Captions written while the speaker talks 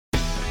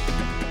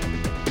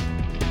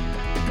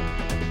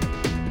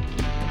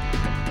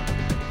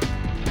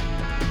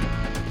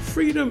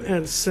Freedom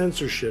and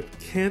censorship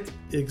can't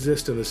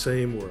exist in the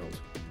same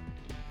world.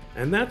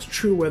 And that's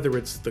true whether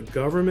it's the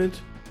government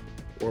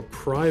or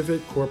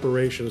private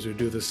corporations who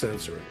do the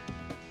censoring.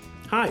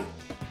 Hi,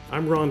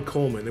 I'm Ron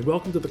Coleman, and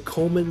welcome to the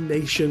Coleman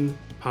Nation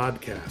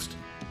podcast.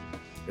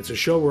 It's a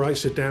show where I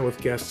sit down with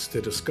guests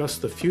to discuss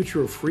the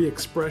future of free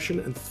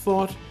expression and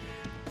thought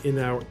in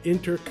our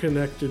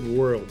interconnected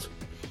world.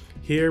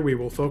 Here we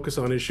will focus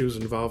on issues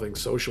involving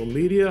social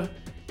media,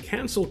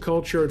 cancel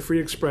culture, and free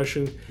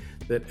expression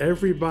that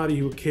everybody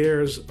who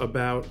cares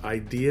about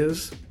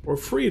ideas or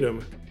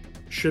freedom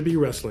should be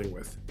wrestling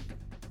with.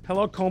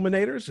 Hello,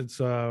 Culminators. It's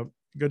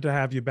good to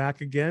have you back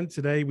again.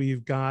 Today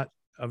we've got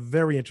a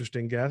very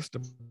interesting guest,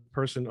 a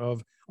person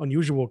of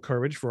unusual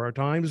courage for our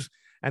times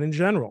and in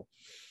general,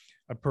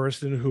 a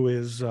person who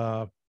is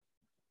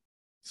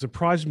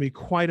surprised me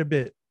quite a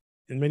bit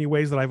in many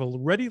ways that I've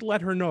already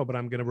let her know, but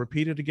I'm going to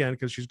repeat it again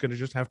because she's going to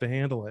just have to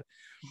handle it.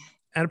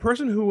 And a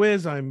person who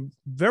is, I'm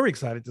very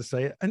excited to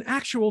say, an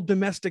actual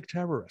domestic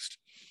terrorist.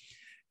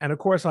 And of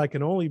course, I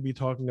can only be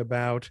talking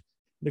about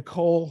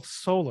Nicole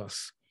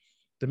Solas,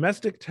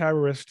 domestic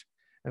terrorist.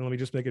 And let me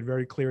just make it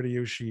very clear to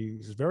you,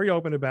 she's very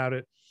open about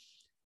it.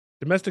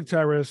 Domestic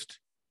terrorist,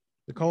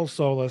 Nicole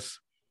Solas,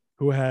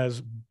 who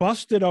has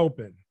busted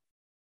open,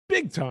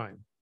 big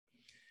time,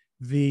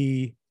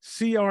 the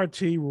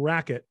CRT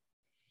racket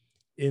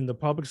in the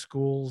public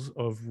schools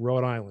of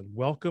Rhode Island.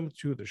 Welcome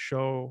to the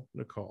show,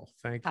 Nicole.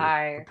 Thank you.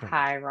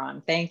 Hi,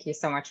 Ron. Thank you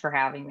so much for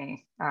having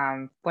me.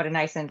 What a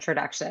nice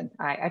introduction.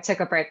 I took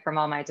a break from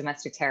all my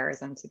domestic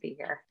terrorism to be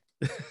here.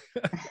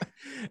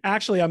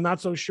 Actually, I'm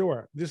not so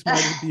sure. This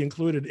might be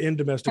included in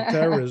domestic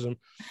terrorism.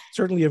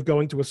 Certainly, if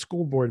going to a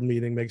school board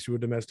meeting makes you a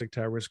domestic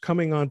terrorist,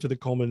 coming on to the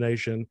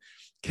Culmination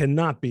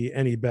cannot be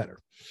any better.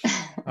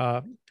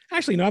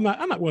 Actually, no, I'm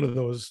not one of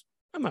those.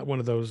 I'm not one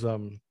of those.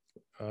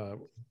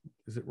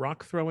 Is it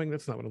rock throwing?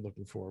 That's not what I'm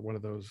looking for. One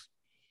of those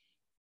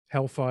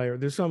hellfire.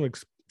 There's some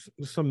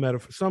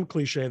metaphor, some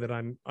cliche that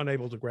I'm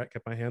unable to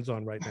get my hands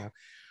on right now.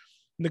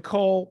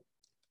 Nicole,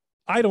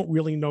 I don't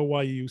really know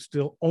why you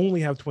still only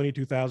have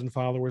 22,000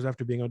 followers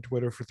after being on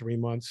Twitter for 3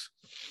 months,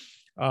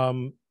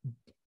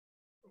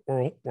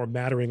 or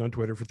mattering on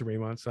Twitter for 3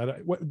 months.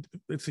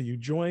 Let's see, you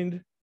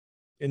joined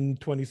in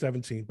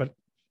 2017, but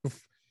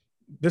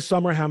this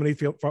summer, how many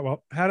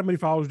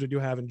followers did you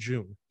have in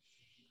June?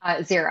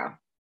 0.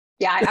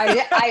 Yeah,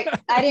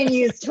 I didn't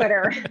use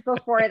Twitter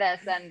before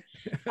this, and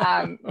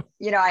on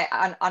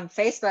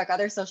Facebook,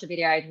 other social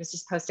media, I was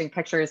just posting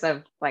pictures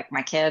of like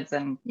my kids,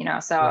 and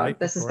so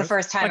this is the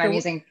first time I'm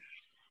using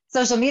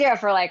social media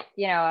for a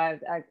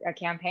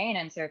campaign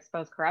and to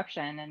expose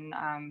corruption, and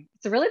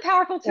it's a really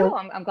powerful tool.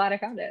 I'm glad I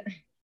found it.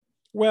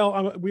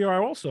 Well, we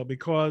are also,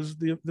 because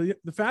the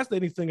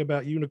fascinating thing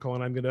about you, Nicole,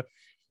 and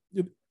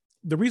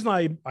the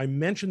reason I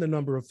mentioned the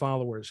number of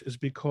followers is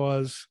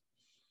because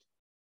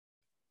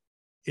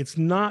it's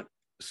an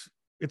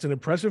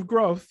impressive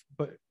growth,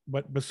 but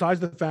besides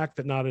the fact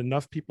that not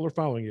enough people are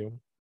following you,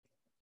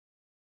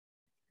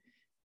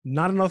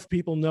 not enough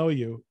people know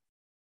you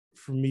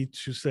for me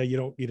to say you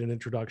don't need an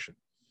introduction.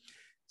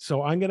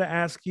 So I'm going to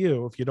ask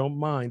you, if you don't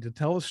mind, to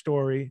tell a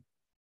story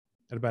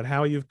about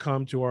how you've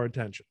come to our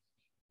attention.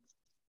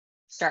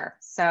 Sure.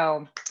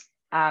 So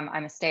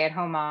I'm a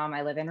stay-at-home mom.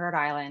 I live in Rhode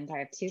Island. I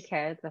have 2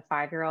 kids, a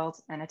 5-year-old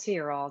and a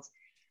 2-year-old.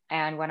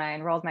 And when I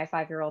enrolled my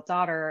 5-year-old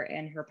daughter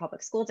in her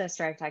public school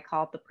district, I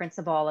called the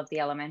principal of the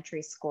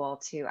elementary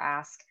school to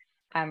ask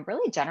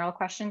really general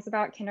questions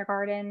about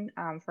kindergarten,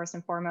 first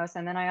and foremost.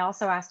 And then I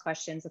also asked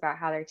questions about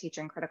how they're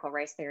teaching critical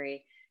race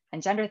theory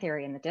and gender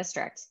theory in the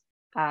district.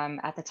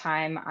 At the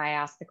time, I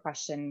asked the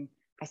question,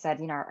 I said,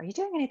 are you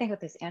doing anything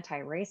with this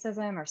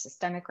anti-racism or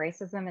systemic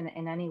racism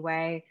in any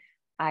way?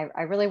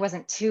 I really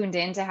wasn't tuned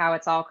into how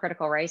it's all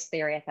critical race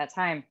theory at that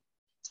time.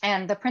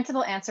 And the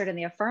principal answered in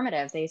the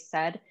affirmative. They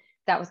said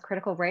that with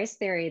critical race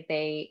theory,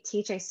 they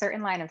teach a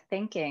certain line of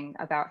thinking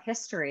about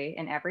history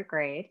in every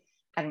grade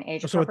at an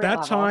age appropriate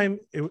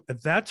level.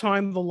 At that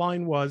time, the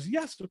line was,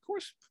 yes, of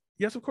course,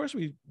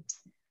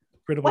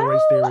 critical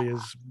race theory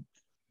is.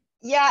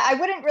 Yeah, I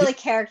wouldn't really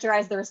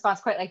characterize the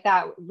response quite like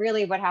that.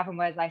 Really, what happened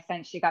was I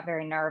sensed she got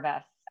very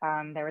nervous.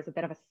 There was a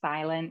bit of a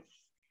silence.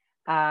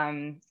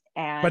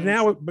 But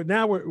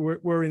now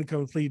we're in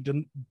complete.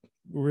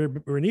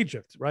 We're in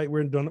Egypt, right?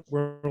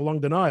 We're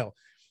along denial.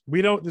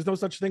 There's no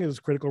such thing as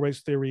critical race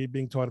theory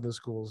being taught in the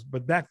schools.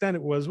 But back then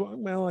it was,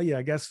 well, yeah,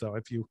 I guess so.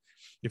 If you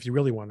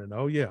really want to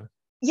know, yeah.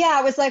 Yeah,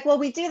 it was like, well,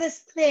 we do this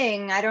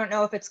thing. I don't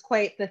know if it's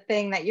quite the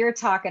thing that you're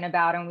talking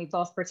about. And we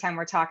both pretend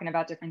we're talking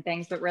about different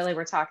things, but really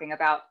we're talking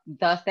about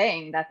the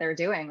thing that they're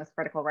doing with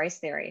critical race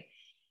theory.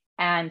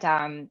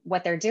 And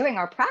what they're doing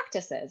are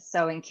practices.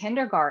 So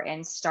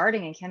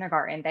starting in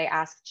kindergarten, they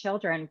ask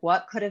children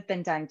what could have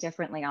been done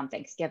differently on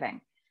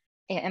Thanksgiving,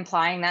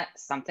 implying that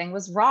something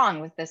was wrong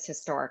with this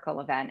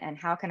historical event. And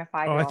how can a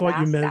 5-year-old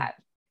ask that?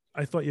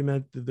 I thought you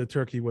meant the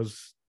turkey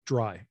was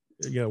dry.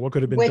 What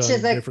could have been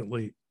done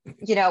differently?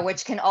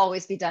 Which can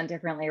always be done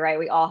differently, right?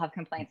 We all have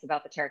complaints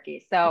about the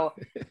turkey. So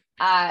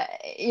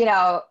You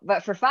know,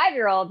 but for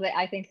 5-year-olds,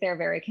 I think they're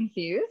very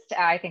confused.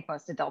 I think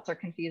most adults are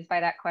confused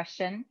by that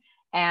question.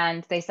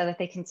 And they said that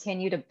they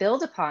continue to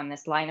build upon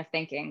this line of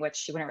thinking, which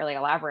she wouldn't really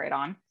elaborate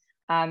on,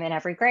 in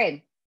every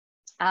grade.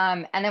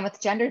 And then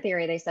with gender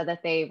theory, they said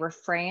that they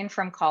refrain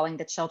from calling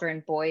the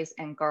children boys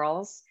and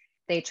girls.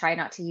 They try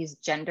not to use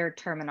gender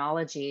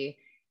terminology,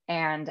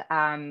 and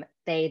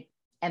they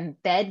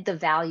embed the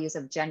values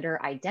of gender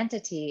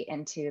identity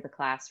into the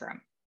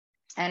classroom.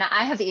 And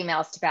I have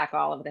emails to back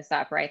all of this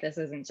up, right? This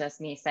isn't just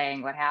me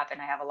saying what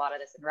happened. I have a lot of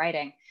this in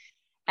writing.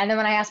 And then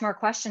when I asked more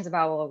questions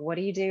about, well, what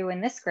do you do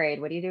in this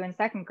grade? What do you do in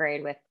second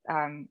grade with,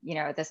 you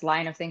know, this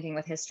line of thinking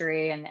with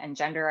history and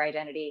gender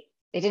identity?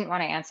 They didn't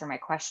want to answer my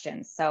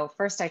questions. So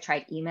first I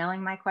tried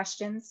emailing my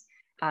questions.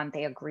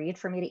 They agreed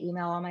for me to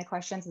email all my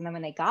questions. And then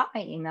when they got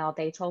my email,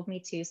 they told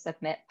me to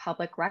submit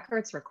public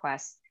records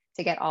requests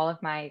to get all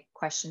of my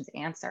questions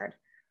answered.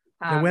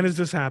 And when is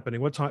this happening?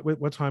 What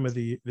time of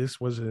this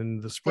was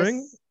in the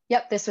spring?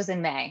 This was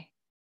in May.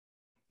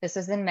 This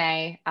was in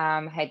May.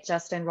 I had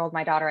just enrolled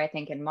my daughter, I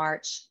think, in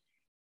March.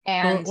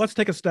 And well, let's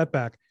take a step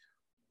back.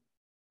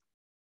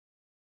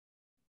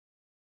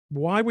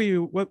 Why were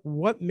you,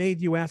 what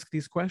made you ask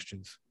these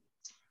questions?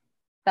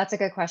 That's a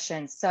good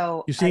question.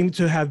 So you seem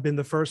to have been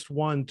the first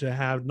one to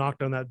have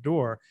knocked on that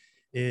door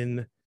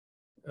in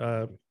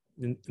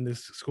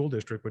this school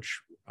district,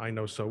 which I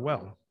know so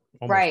well,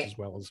 almost right. as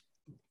well as.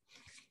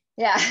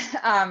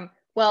 Yeah.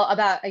 Well,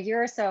 about a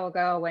year or so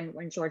ago,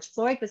 when George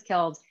Floyd was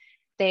killed,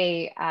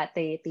 they,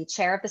 the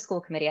chair of the school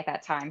committee at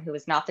that time, who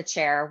was not the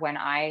chair when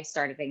I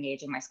started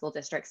engaging my school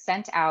district,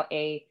 sent out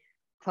a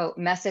quote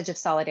message of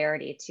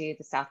solidarity to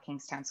the South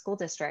Kingstown School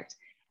District.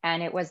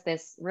 And it was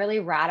this really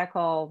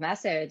radical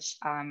message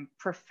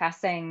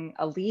professing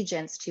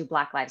allegiance to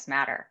Black Lives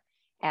Matter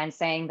and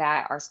saying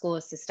that our school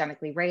is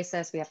systemically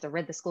racist. We have to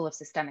rid the school of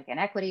systemic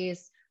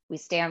inequities. We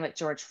stand with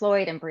George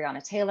Floyd and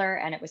Breonna Taylor,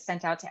 and it was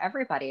sent out to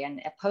everybody and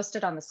it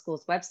posted on the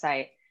school's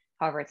website.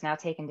 However, it's now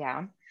taken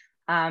down.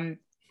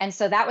 And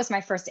so that was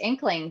my first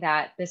inkling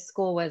that this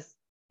school was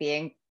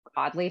being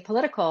oddly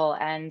political.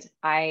 And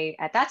I,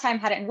 at that time,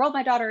 hadn't enrolled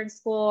my daughter in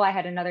school. I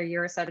had another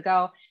year or so to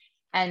go.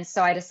 And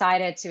so I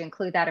decided to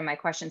include that in my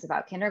questions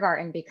about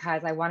kindergarten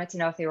because I wanted to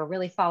know if they were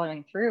really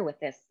following through with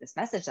this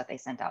message that they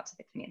sent out to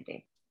the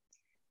community.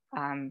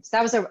 So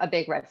that was a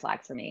big red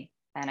flag for me.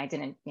 And I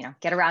didn't,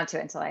 get around to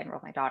it until I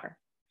enrolled my daughter.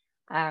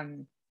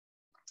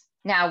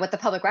 Now with the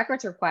public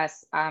records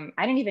requests, I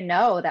didn't even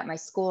know that my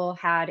school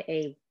had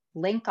a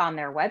link on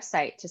their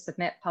website to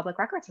submit public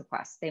records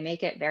requests. They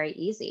make it very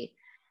easy.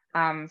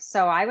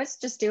 So I was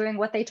just doing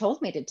what they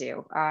told me to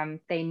do.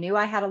 They knew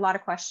I had a lot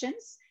of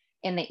questions.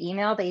 In the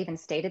email, they even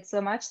stated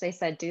so much. They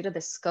said, due to the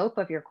scope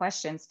of your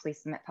questions,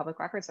 please submit public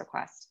records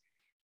request.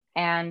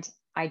 And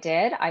I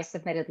did. I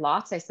submitted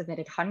lots. I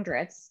submitted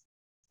hundreds.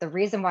 The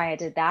reason why I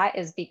did that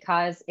is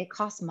because it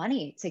costs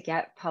money to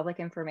get public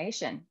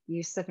information.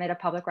 You submit a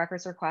public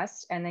records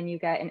request and then you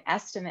get an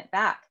estimate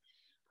back.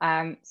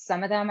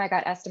 Some of them I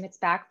got estimates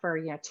back for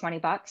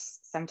 $20.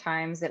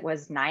 Sometimes it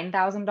was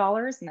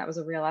 $9,000 and that was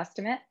a real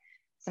estimate.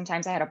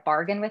 Sometimes I had a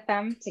bargain with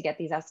them to get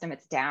these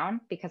estimates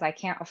down because I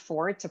can't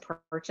afford to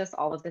purchase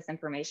all of this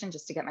information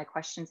just to get my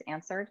questions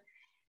answered.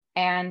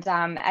 And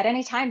at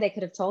any time they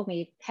could have told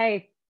me,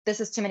 hey, this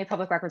is too many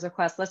public records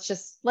requests. Let's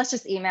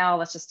just email,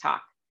 let's just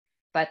talk.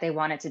 But they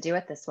wanted to do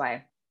it this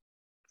way.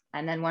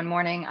 And then one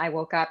morning I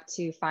woke up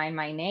to find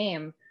my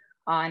name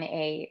on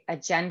an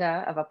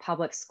agenda of a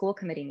public school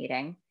committee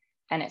meeting.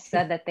 And it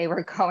said that they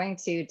were going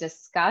to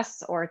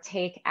discuss or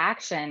take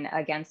action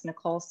against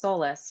Nicole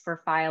Solis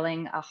for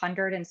filing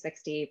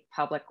 160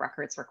 public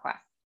records requests.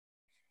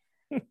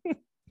 I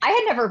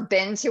had never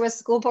been to a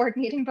school board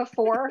meeting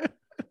before.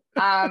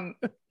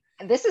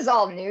 This is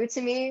all new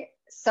to me.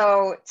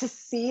 So to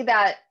see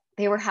that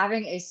they were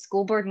having a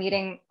school board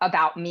meeting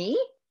about me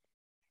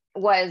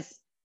was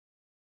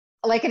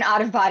like an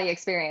out of body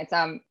experience.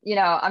 I'm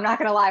not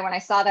gonna lie, when I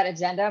saw that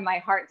agenda, my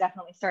heart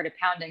definitely started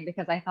pounding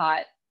because I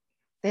thought,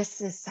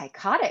 this is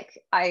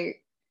psychotic.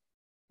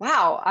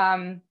 Wow.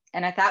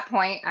 And at that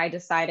point, I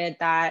decided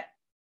that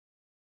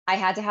I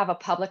had to have a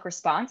public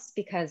response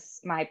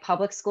because my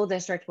public school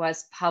district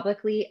was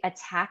publicly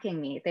attacking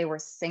me. They were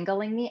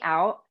singling me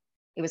out.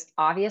 It was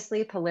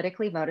obviously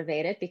politically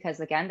motivated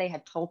because, again, they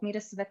had told me to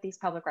submit these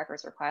public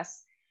records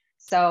requests.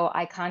 So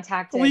I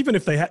contacted. Well, even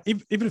if they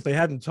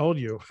hadn't told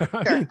you, sure,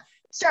 I mean,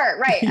 sure,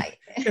 right.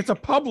 It's a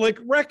public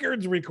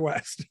records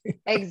request.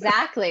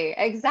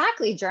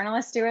 Exactly.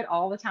 Journalists do it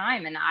all the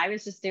time, and I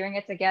was just doing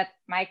it to get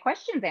my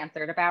questions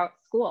answered about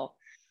school.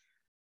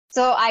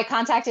 So I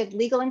contacted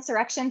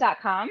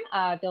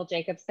legalinsurrection.com, Bill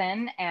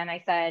Jacobson, and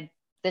I said,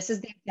 "This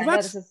is the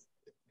agenda."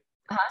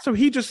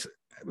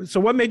 So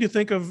what made you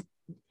think of?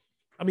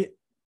 I mean,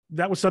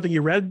 that was something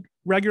you read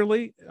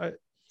regularly.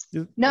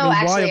 No,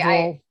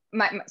 actually,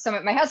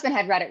 my husband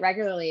had read it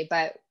regularly,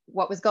 but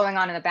what was going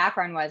on in the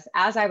background was,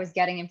 as I was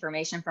getting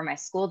information from my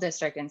school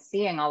district and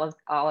seeing all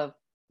of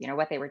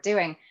what they were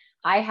doing,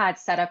 I had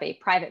set up a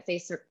private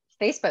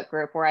Facebook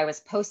group where I was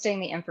posting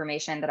the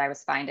information that I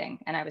was finding,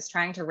 and I was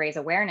trying to raise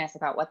awareness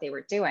about what they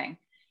were doing.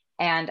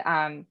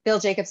 And Bill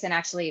Jacobson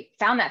actually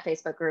found that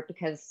Facebook group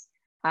because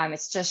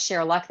it's just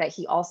sheer luck that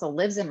he also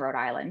lives in Rhode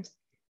Island.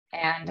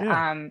 And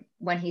Yeah.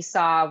 when he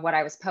saw what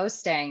I was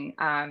posting,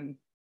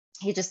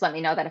 he just let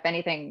me know that if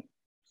anything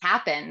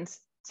happened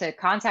to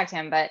contact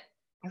him, but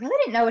I really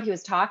didn't know what he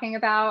was talking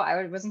about.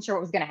 I wasn't sure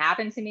what was going to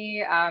happen to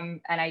me.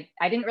 And I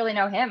didn't really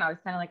know him. I was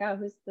kind of like, oh,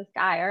 who's this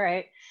guy? All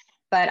right.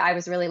 But I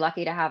was really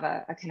lucky to have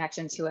a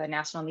connection to a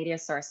national media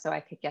source so I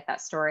could get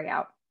that story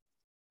out.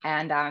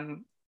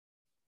 And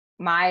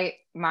my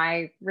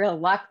real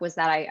luck was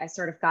that I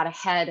sort of got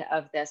ahead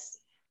of this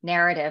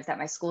narrative that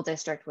my school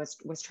district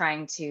was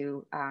trying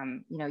to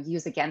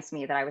use against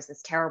me, that I was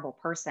this terrible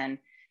person.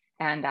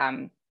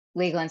 And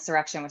Legal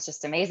Insurrection was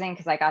just amazing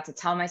because I got to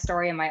tell my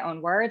story in my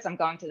own words. I'm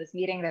going to this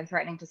meeting, they're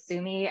threatening to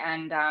sue me,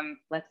 and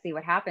let's see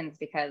what happens,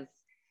 because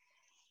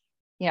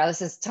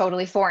this is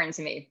totally foreign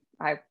to me.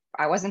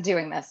 I wasn't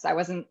doing this. I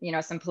wasn't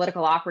some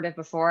political operative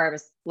before. I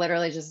was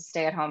literally just a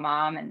stay-at-home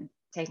mom and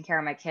taking care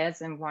of my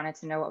kids, and wanted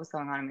to know what was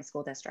going on in my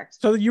school district.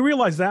 So you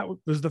realize that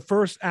was the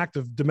first act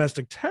of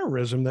domestic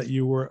terrorism that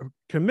you were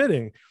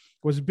committing,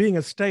 was being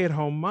a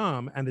stay-at-home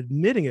mom and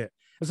admitting it,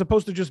 as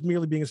opposed to just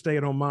merely being a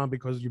stay-at-home mom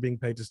because you're being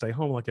paid to stay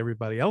home like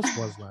everybody else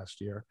was last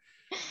year.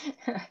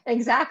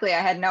 Exactly. I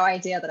had no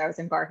idea that I was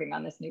embarking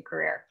on this new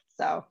career.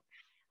 So,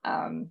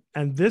 and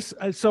this,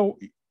 so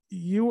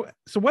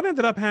what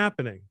ended up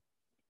happening?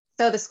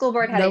 So the school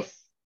board had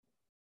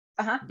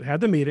had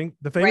the meeting,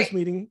 the famous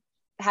meeting.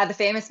 Had the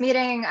famous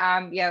meeting.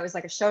 It was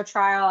like a show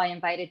trial. I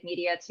invited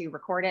media to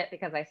record it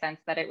because I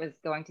sensed that it was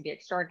going to be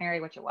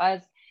extraordinary, which it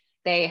was.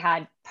 They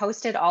had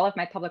posted all of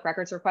my public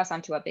records requests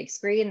onto a big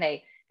screen.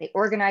 They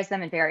organized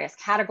them in various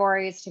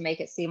categories to make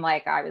it seem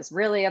like I was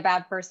really a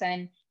bad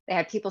person. They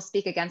had people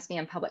speak against me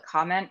in public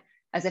comment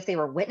as if they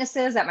were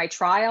witnesses at my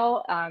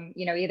trial,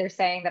 either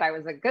saying that I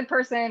was a good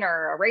person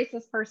or a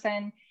racist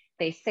person.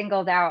 They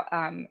singled out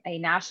a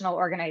national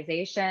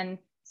organization,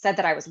 said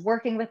that I was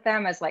working with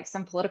them as like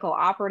some political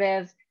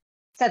operative,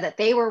 said that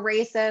they were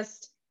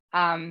racist.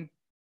 And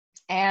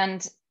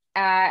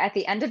at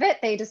the end of it,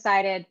 they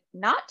decided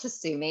not to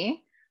sue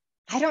me.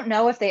 I don't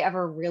know if they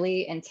ever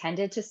really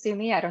intended to sue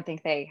me. I don't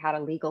think they had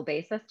a legal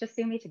basis to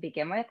sue me to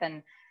begin with.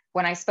 And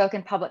when I spoke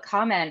in public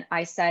comment,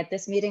 I said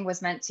this meeting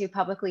was meant to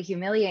publicly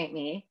humiliate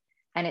me,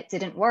 and it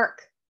didn't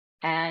work.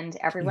 And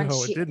everyone,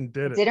 it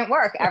didn't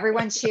work.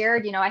 Everyone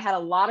cheered. I had a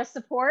lot of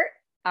support.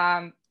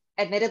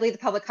 Admittedly, the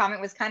public comment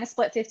was kind of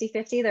split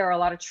 50-50. There were a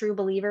lot of true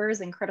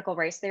believers in critical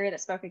race theory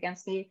that spoke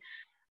against me.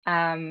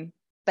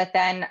 But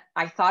then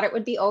I thought it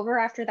would be over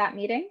after that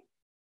meeting.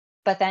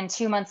 But then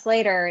 2 months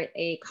later,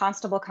 a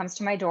constable comes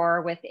to my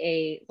door with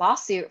a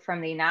lawsuit from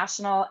the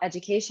National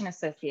Education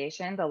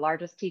Association, the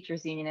largest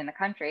teachers union in the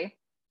country.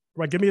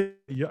 Right.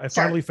 I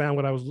finally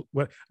found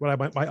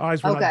my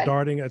eyes were not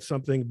darting at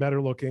something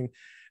better looking.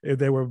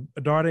 They were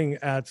darting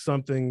at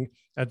something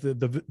at the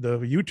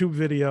YouTube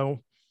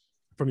video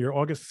from your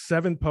August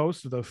 7th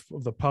post of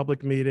the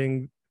public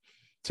meeting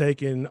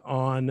taken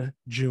on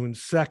June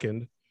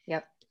 2nd.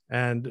 Yep.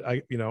 And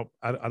I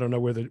don't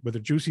know where the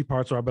juicy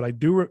parts are, but I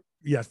do.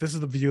 Yes, this is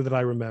the view that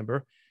I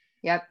remember.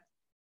 Yep.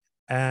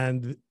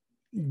 And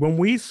when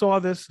we saw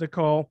this,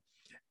 Nicole,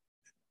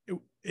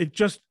 it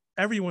just,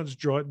 everyone's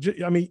jaw.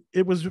 I mean,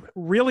 it was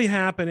really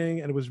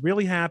happening, and it was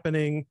really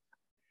happening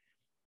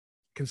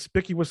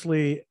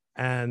conspicuously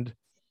and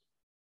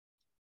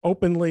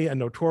openly and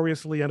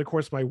notoriously. And of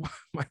course, my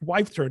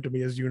wife turned to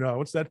me, as you know,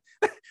 and said,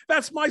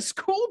 "That's my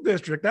school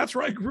district. That's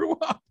where I grew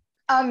up."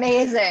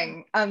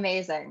 Amazing.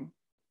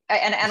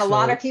 And a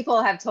lot of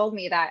people have told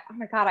me that, oh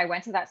my God, I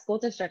went to that school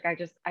district.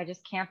 I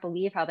just can't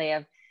believe how they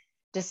have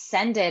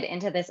descended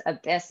into this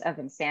abyss of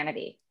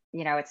insanity.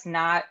 It's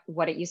not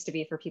what it used to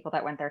be for people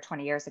that went there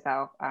 20 years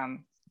ago,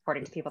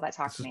 according to people that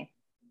talk to me.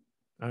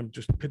 I'm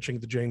just pitching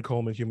the Jane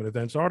Coleman Human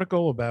Events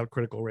article about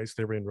critical race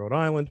theory in Rhode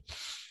Island.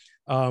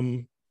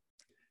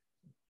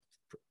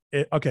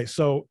 Okay,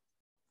 so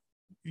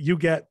you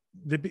get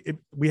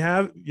we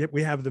have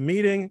the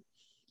meeting.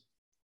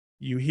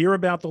 You hear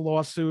about the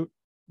lawsuit,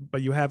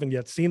 but you haven't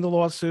yet seen the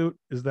lawsuit.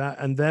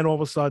 And then all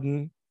of a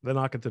sudden they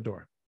knock at the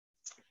door.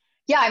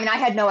 Yeah, I mean, I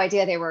had no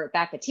idea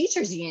that the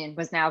teachers union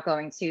was now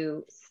going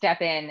to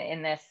step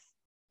in this,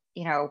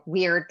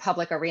 weird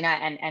public arena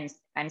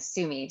and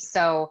sue me.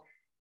 So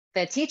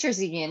the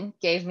teachers union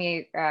served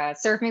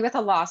me with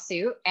a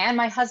lawsuit, and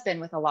my husband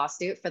with a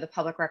lawsuit for the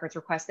public records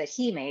request that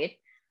he made.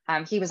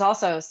 He was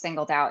also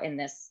singled out in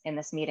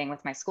this meeting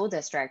with my school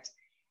district.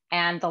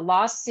 And the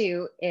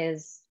lawsuit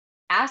is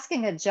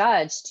asking a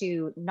judge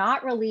to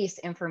not release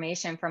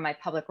information from my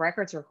public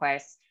records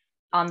requests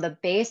on the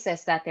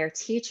basis that their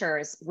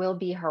teachers will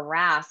be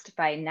harassed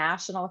by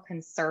national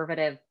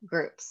conservative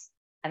groups.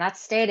 And that's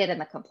stated in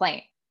the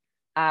complaint.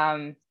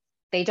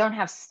 They don't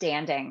have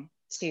standing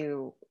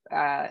to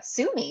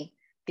sue me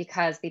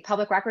because the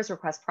public records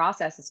request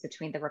process is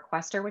between the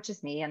requester, which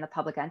is me, and the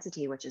public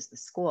entity, which is the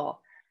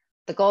school.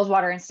 The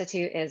Goldwater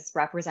Institute is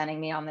representing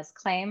me on this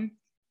claim.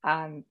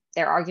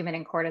 Their argument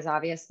in court is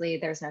obviously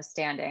there's no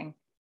standing.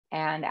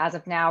 And as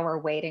of now, we're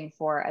waiting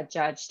for a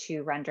judge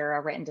to render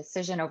a written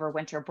decision over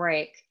winter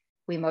break.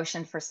 We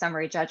motioned for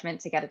summary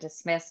judgment to get it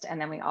dismissed.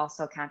 And then we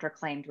also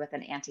counterclaimed with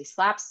an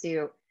anti-SLAPP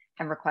suit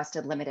and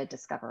requested limited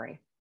discovery.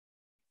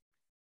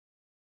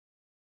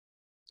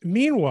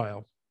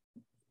 Meanwhile,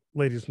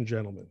 ladies and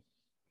gentlemen,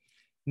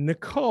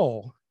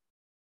 Nicole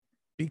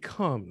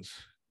becomes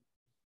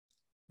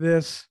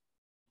this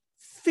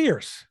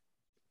fierce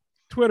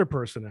Twitter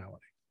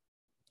personality.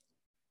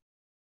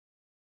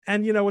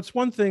 And, you know, it's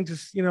one thing to,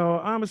 you know,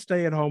 I'm a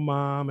stay-at-home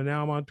mom and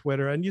now I'm on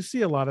Twitter, and you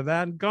see a lot of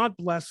that. And God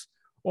bless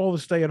all the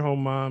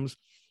stay-at-home moms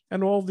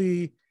and all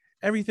the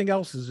everything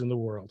else is in the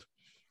world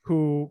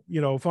who,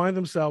 you know, find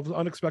themselves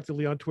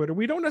unexpectedly on Twitter.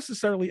 We don't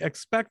necessarily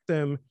expect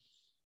them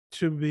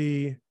to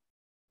be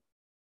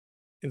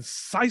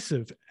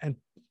incisive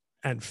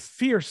and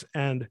fierce.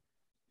 And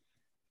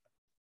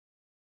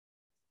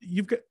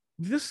you've got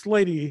this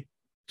lady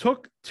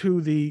took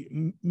to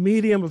the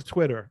medium of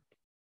Twitter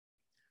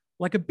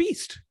like a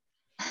beast.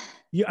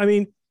 I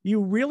mean, you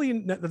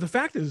really, the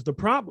fact is the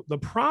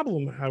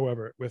problem,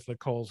 however, with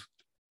Nicole's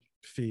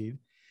feed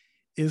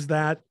is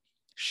that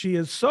she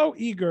is so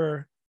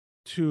eager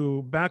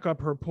to back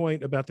up her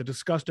point about the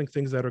disgusting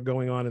things that are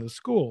going on in the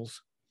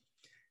schools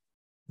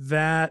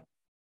that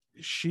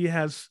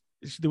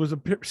there was a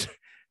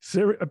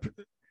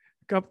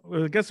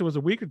couple, I guess it was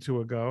a week or two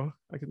ago,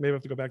 I could maybe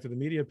have to go back to the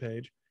media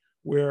page,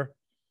 where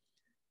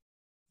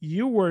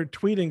you were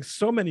tweeting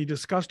so many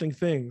disgusting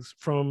things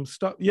from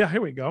stuff. Yeah,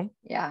 here we go.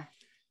 Yeah.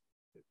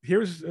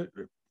 Here's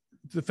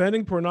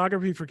defending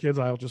pornography for kids.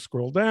 I'll just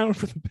scroll down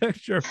for the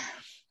picture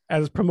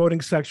as promoting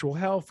sexual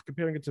health,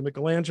 comparing it to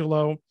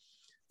Michelangelo.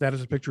 That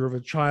is a picture of a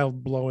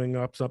child blowing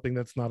up something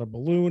that's not a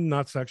balloon,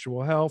 not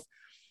sexual health.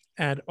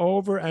 And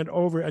over and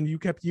over. And you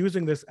kept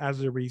using this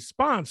as a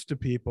response to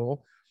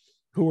people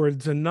who are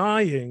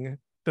denying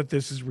that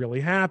this is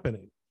really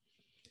happening.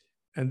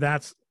 And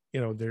that's,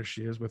 you know, there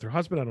she is with her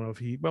husband. I don't know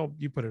if you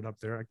put it up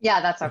there.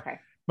 Yeah, that's okay.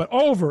 But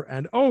over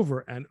and over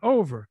and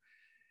over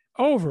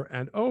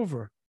and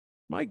over,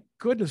 my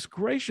goodness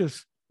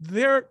gracious,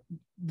 they're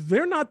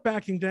not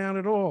backing down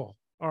at all,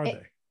 are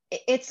they?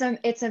 It's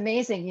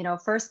amazing. You know,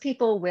 first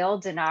people will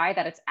deny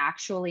that it's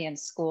actually in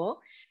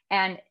school.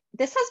 And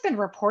this has been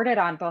reported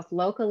on both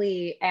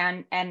locally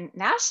and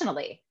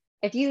nationally.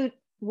 If you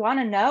want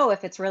to know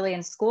if it's really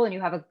in school and you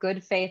have a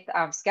good faith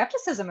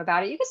skepticism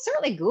about it, you can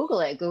certainly Google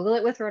it. Google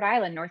it with Rhode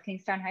Island, North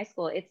Kingstown High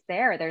School. It's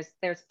there.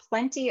 There's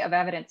plenty of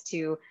evidence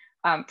to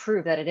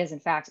prove that it is in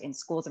fact in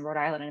schools in Rhode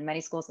Island and in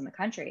many schools in the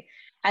country.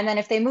 And then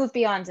if they move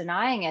beyond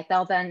denying it,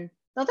 they'll then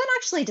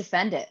actually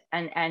defend it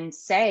and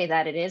say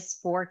that it is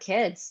for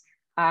kids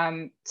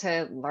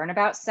to learn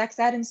about sex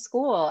ed in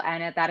school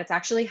and that it's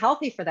actually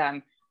healthy for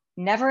them.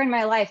 Never in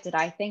my life did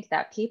I think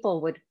that people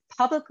would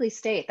publicly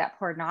state that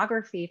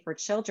pornography for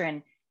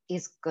children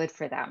is good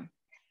for them.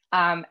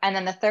 And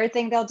then the third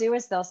thing they'll do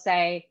is they'll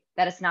say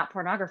that it's not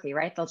pornography,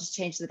 right? They'll just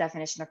change the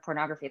definition of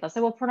pornography. They'll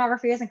say, well,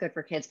 pornography isn't good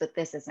for kids, but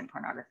this isn't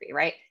pornography,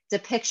 right?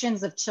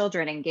 Depictions of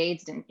children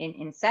engaged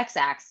in sex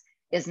acts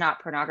is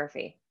not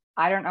pornography.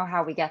 I don't know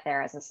how we get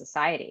there as a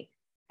society.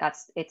 I'm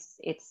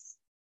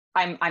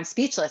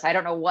speechless. I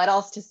don't know what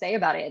else to say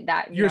about it.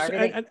 That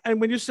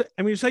and when you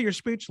say you're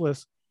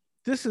speechless,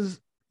 this is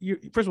you.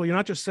 First of all, you're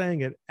not just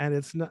saying it, and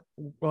it's not.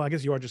 Well, I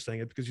guess you are just saying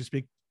it because you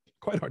speak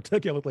quite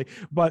articulately,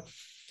 but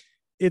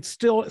it's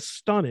still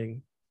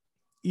stunning.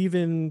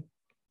 Even,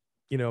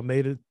 you know,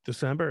 May to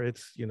December,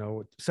 it's, you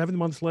know, 7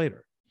 months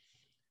later.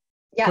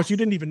 Yes. Because you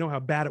didn't even know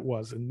how bad it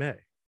was in May.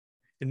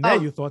 In May,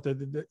 you thought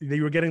that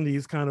you were getting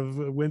these kind of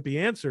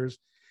wimpy answers.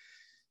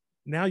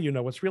 Now you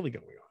know what's really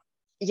going on.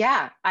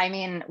 Yeah. I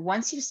mean,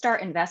 once you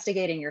start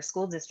investigating your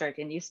school district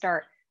and you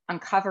start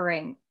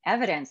uncovering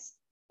evidence,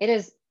 it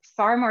is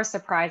far more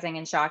surprising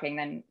and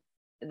shocking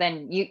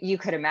than you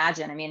could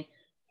imagine. I mean,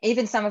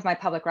 even some of my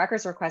public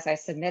records requests I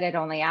submitted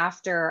only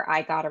after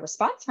I got a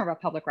response from a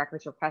public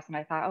records request. And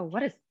I thought, oh,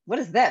 what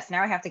is this?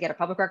 Now I have to get a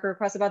public record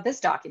request about this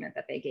document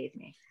that they gave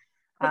me.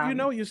 But you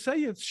know, you say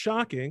it's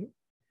shocking,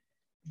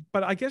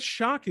 but I guess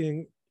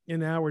shocking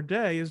in our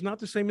day is not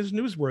the same as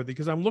newsworthy,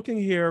 because I'm looking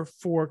here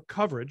for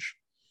coverage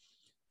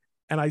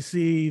and I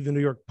see the New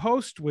York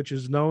Post, which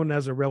is known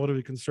as a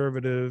relatively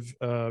conservative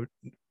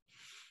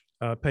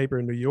paper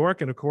in New York.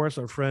 And of course,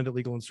 our friend at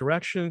Legal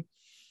Insurrection.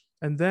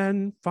 And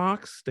then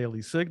Fox,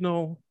 Daily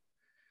Signal.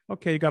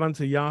 Okay, you got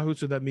onto Yahoo,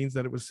 so that means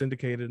that it was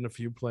syndicated in a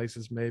few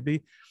places,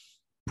 maybe.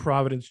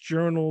 Providence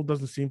Journal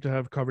doesn't seem to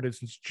have covered it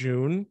since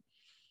June.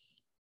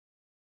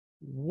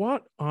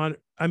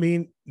 I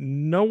mean,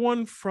 no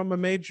one from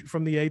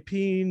the AP,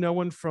 no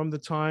one from the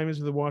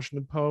Times or the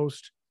Washington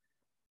Post,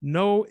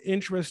 no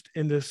interest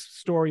in this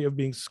story of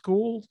being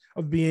schooled,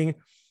 of being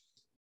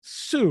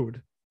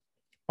sued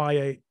by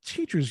a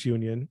teachers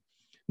union.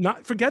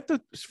 Forget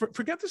the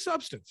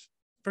substance.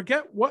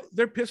 Forget what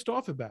they're pissed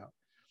off about,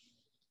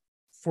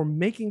 for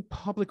making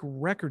public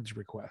records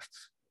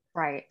requests.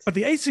 Right. But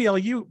the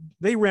ACLU,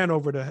 they ran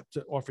over to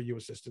offer you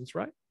assistance,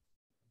 right?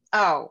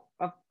 Oh,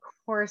 of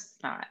course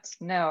not.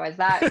 No,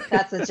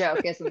 that's a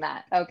joke, isn't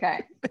that?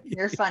 Okay.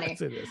 You're funny.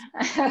 Yes, it is.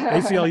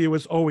 ACLU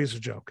is always a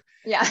joke.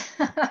 Yeah.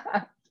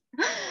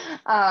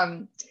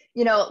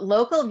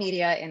 Local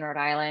media in Rhode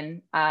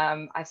Island,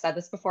 I've said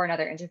this before in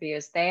other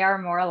interviews, they are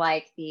more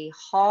like the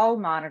hall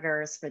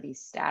monitors for the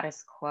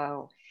status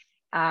quo.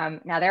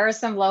 Now, there are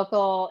some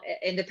local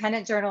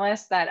independent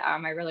journalists that I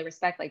really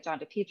respect, like John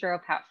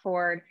DePietro, Pat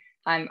Ford.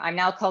 I'm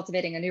now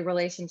cultivating a new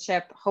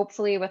relationship,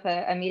 hopefully with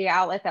a media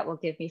outlet that will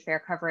give me fair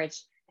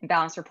coverage and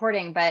balanced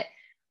reporting. But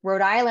Rhode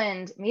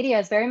Island media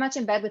is very much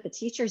in bed with the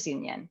teachers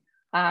union.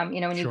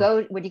 When you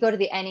go to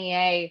the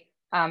NEA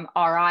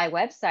RI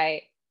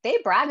website, they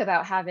brag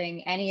about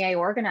having NEA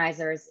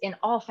organizers in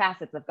all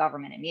facets of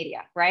government and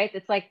media, right?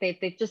 It's like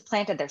they've just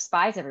planted their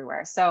spies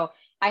everywhere. So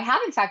I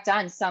have in fact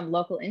done some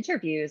local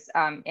interviews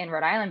in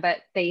Rhode Island, but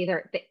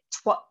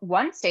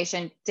one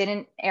station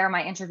didn't air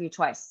my interview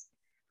twice.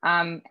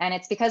 And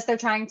it's because they're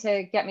trying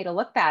to get me to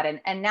look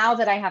bad. And now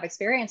that I have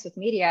experience with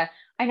media,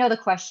 I know the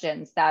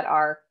questions that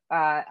are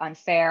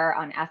unfair,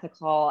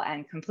 unethical,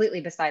 and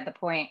completely beside the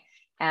point.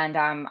 And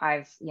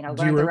I've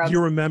learned the ropes. Do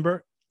you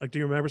remember? Do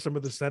you remember some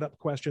of the setup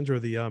questions or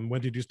the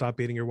when did you stop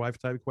beating your wife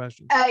type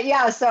questions?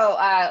 Yeah. So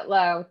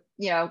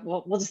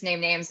we'll just name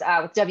names.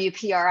 With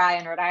WPRI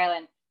in Rhode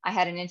Island, I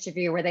had an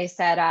interview where they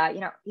said,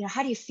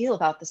 how do you feel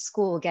about the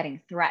school getting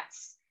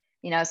threats?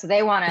 So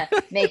they want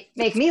to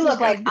make me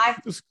look like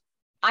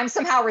I'm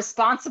somehow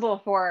responsible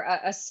for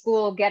a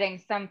school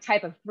getting some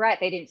type of threat.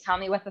 They didn't tell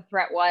me what the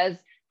threat was,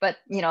 but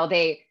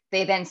they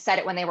then said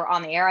it when they were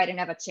on the air. I didn't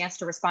have a chance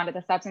to respond to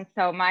the substance.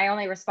 So my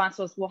only response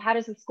was, well, how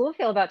does the school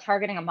feel about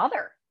targeting a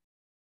mother?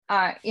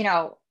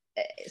 You're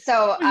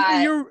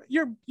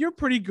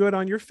pretty good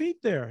on your feet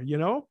there,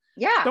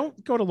 Yeah.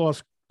 Don't go to law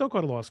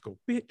school.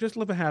 Just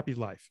live a happy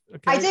life.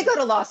 Okay. I did go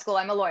to law school.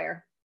 I'm a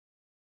lawyer.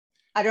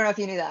 I don't know if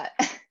you knew that.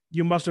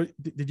 You must have.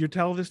 Did you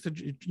tell this to?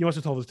 You must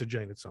have told this to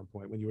Jane at some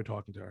point when you were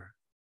talking to her.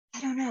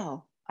 I don't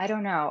know.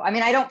 I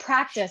mean, I don't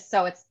practice,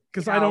 so it's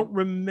because I don't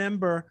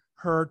remember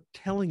her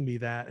telling me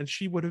that, and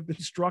she would have been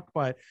struck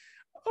by it.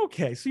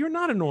 Okay, so you're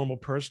not a normal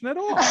person at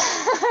all.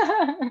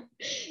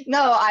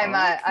 No, I'm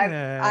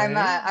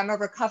a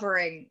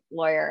recovering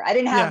lawyer. I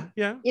didn't have,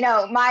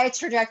 my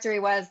trajectory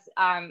was,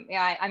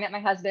 I met my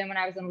husband when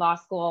I was in law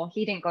school.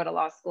 He didn't go to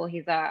law school.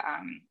 He's a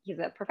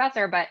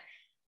professor, but,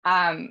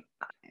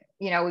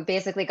 we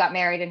basically got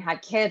married and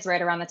had kids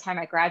right around the time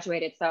I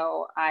graduated.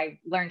 So I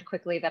learned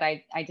quickly that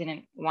I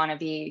didn't want to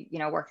be,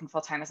 working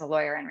full time as a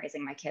lawyer and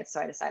raising my kids. So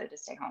I decided to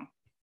stay home.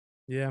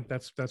 Yeah,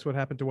 that's what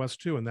happened to us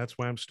too, and that's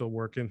why I'm still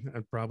working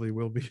and probably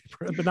will be,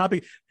 but not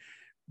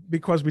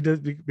because we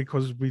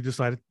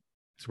decided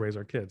to raise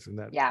our kids, and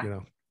that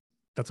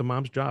that's a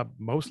mom's job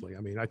mostly. I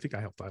mean, I think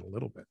I helped out a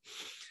little bit.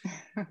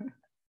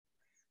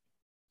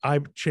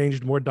 I've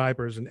changed more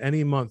diapers in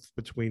any month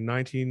between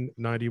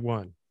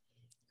 1991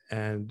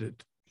 and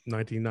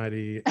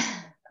 1990,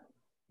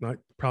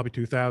 probably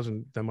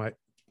 2000 than my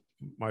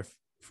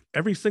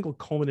every single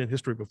Coleman in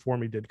history before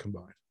me did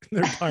combined in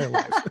their entire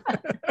lives.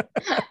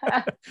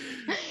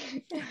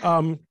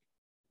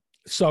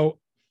 So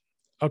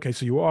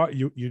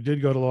you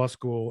did go to law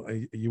school.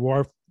 You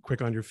are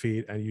quick on your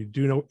feet, and you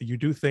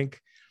do think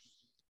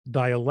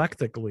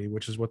dialectically,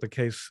 which is what the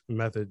case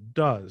method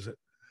does.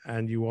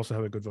 And you also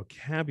have a good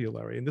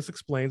vocabulary, and this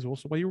explains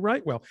also why you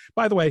write well.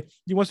 By the way,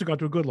 you must have gone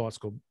to a good law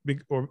school,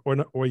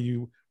 or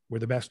you were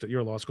the best at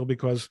your law school,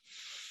 because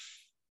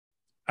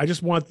I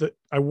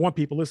want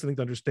people listening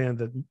to understand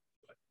that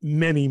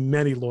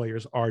many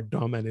lawyers are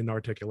dumb and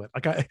inarticulate.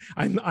 Like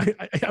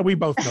we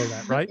both know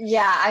that, right?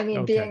 Yeah, I mean,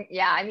 okay.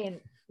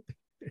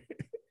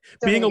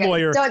 being a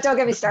lawyer. Don't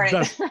get me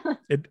started.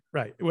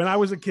 Right. When I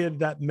was a kid,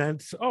 that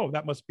meant,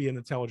 that must be an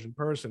intelligent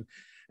person.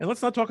 And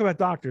let's not talk about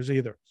doctors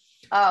either.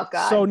 Oh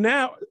God.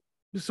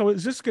 So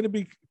is this going to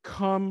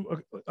become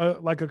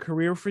like a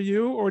career for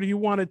you, or do you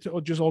want it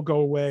to just all go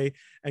away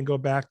and go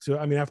back to?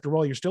 I mean, after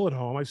all, you're still at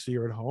home. I see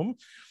you're at home.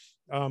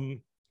 I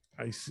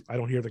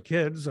don't hear the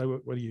kids.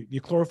 What do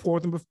you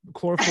chloroform them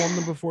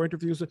before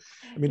interviews? I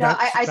mean, no,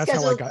 that's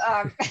schedule, how I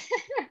got.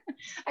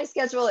 I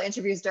schedule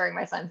interviews during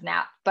my son's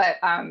nap, but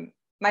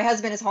my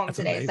husband is home That's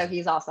today,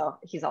 amazing. so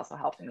he's also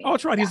helping me. Oh,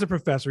 that's right. Yeah. He's a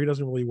professor. He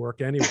doesn't really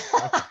work anyway.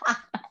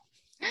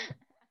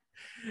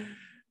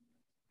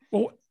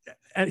 Well,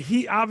 and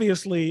he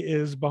obviously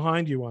is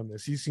behind you on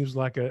this. He seems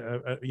like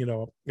a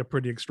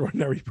pretty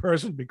extraordinary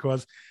person,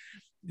 because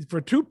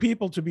for two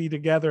people to be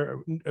together,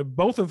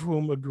 both of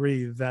whom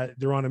agree that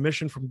they're on a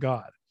mission from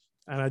God.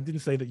 And I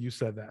didn't say that you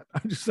said that.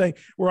 I'm just saying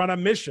we're on a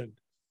mission.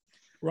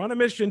 We're on a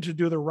mission to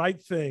do the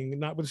right thing,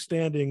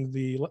 notwithstanding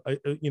the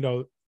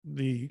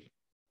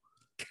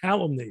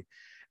calumny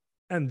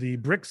and the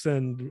bricks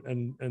and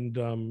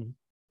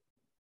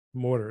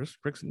mortars,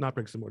 bricks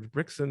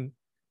and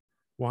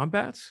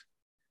wombats,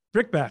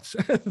 brickbats,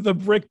 the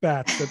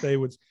brickbats that they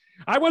would.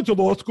 I went to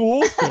law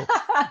school.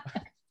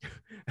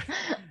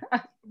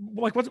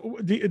 Like,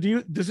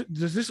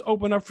 does this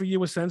open up for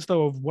you a sense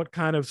though of what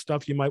kind of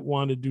stuff you might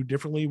want to do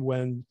differently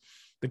when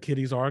the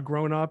kiddies are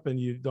grown up and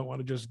you don't want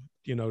to just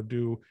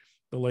do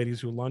the ladies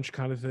who lunch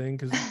kind of thing?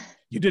 Because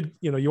you did,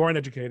 you are an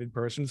educated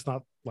person. It's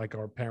not like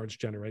our parents'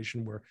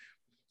 generation where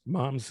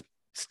moms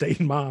stayed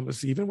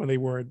moms even when they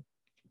weren't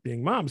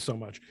being moms so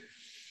much.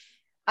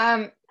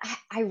 I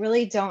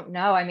really don't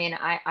know. I mean,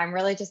 I'm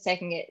really just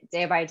taking it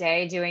day by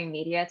day. Doing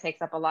media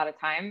takes up a lot of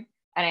time,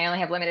 and I only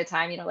have limited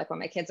time, like when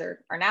my kids are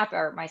nap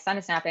or my son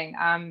is napping.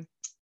 I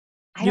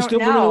You don't still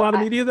doing a know. lot of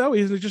media though?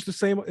 Is it just the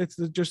same? It's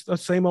just the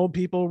same old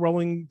people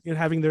rolling and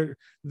having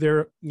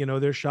their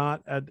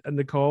shot at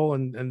Nicole,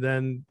 and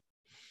then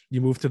you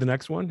move to the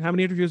next one. How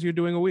many interviews are you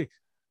doing a week?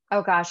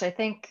 Oh gosh, I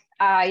think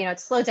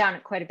it's slowed down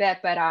quite a bit,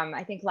 but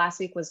I think last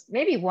week was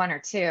maybe one or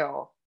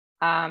two.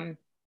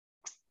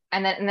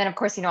 And then of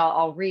course,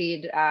 I'll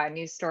read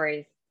news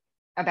stories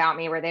about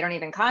me where they don't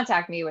even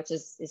contact me, which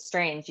is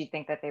strange. You'd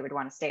think that they would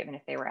want a statement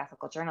if they were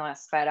ethical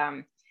journalists, but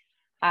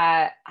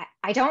I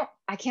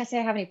can't say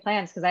I have any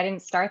plans because I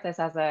didn't start this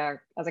as a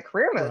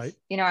career move, Right.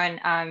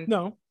 and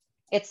No.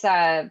 it's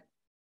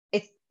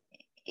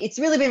it's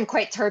really been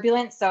quite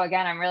turbulent. So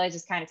again, I'm really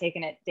just kind of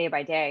taking it day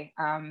by day.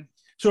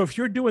 So if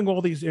you're doing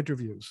all these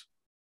interviews,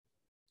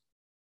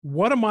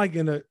 what am I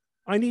gonna?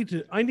 I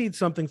need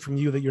something from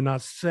you that you're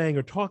not saying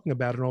or talking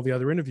about in all the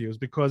other interviews,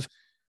 because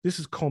this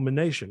is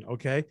culmination,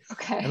 okay?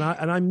 Okay.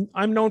 And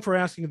I'm known for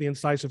asking the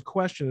incisive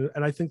question,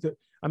 and I think that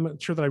I'm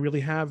not sure that I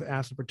really have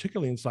asked a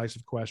particularly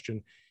incisive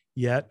question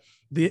yet.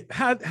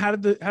 How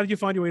did you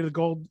find your way to the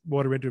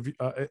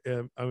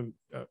Goldwater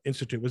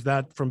Institute? Was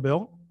that from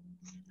Bill?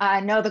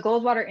 No, the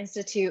Goldwater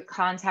Institute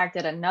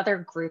contacted another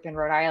group in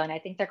Rhode Island. I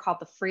think they're called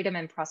the Freedom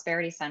and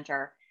Prosperity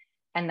Center.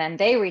 And then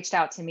they reached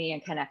out to me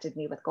and connected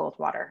me with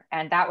Goldwater.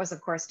 And that was, of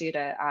course, due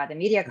to the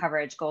media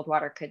coverage.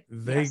 Goldwater could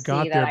They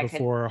got there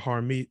before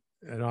Harmeet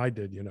and I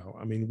did.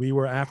 I mean, we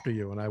were after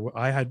you, and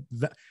I had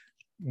that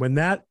when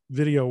that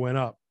video went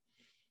up.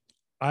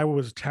 I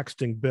was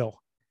texting Bill,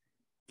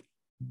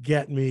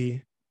 "Get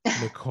me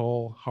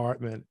Nicole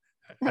Hartman,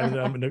 and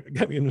I'm going to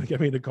get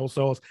me Nicole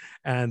Solis,"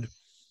 and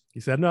he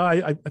said, "No,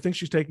 I think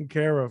she's taken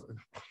care of."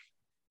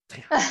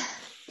 Damn.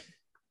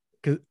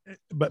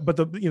 But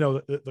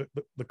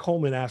the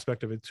Coleman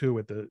aspect of it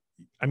too.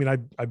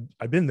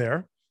 I've been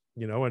there,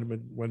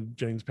 and when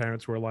Jane's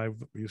parents were alive,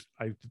 we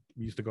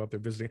used to go up there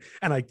visiting,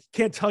 and I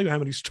can't tell you how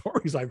many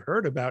stories I've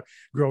heard about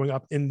growing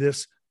up in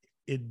this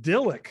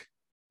idyllic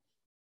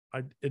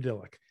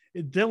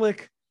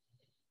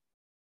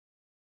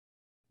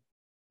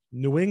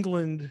New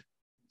England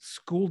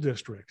school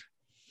district,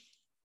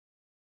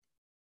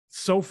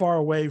 so far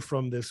away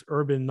from this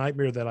urban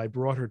nightmare that I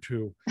brought her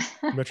to,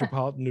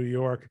 metropolitan New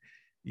York.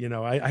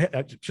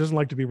 I she doesn't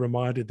like to be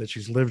reminded that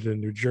she's lived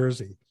in New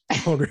Jersey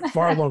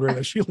far longer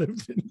than she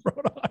lived in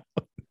Rhode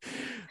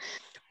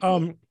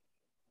Island.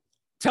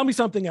 Tell me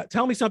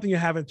something you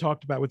haven't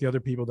talked about with the other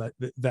people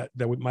that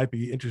might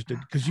be interested,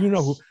 because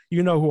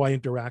who I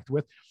interact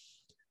with.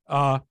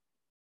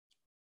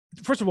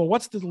 First of all,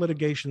 what's the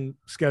litigation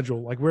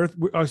schedule like?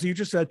 So you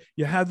just said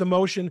you had the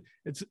motion.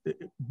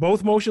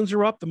 Both motions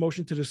are up. The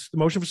motion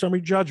for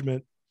summary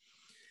judgment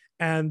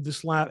and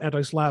the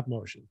anti-SLAPP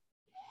motion.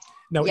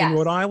 Now, yes. In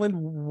Rhode Island,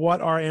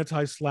 what are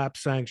anti-SLAPP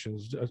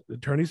sanctions?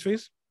 Attorney's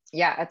fees?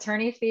 Yeah,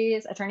 attorney's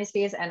fees,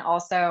 and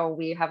also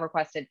we have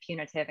requested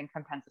punitive and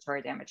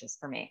compensatory damages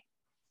for me.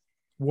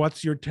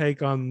 What's your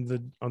take on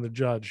the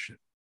judge,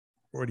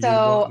 or do you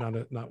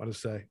not want to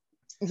say?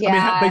 Yeah,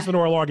 I mean, based on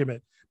oral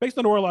argument.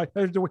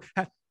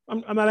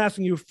 I'm not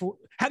asking you for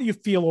how do you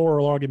feel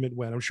oral argument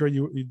went. I'm sure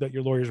that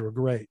your lawyers were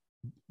great.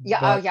 Yeah.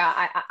 Oh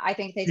yeah. I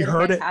think they did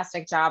a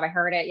fantastic job. I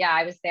heard it. Yeah,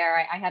 I was there.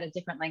 I had a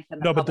different link than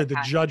the No, but did the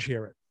judge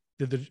hear it?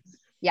 Did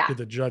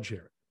the judge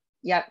hear it?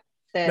 Yep.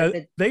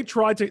 They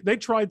tried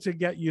to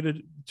get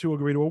you to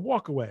agree to a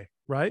walkaway,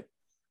 right?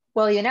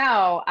 Well,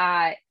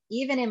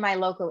 even in my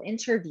local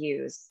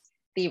interviews,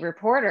 the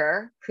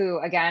reporter, who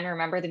again,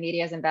 remember the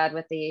media is in bed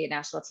with the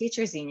National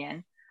Teachers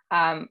Union,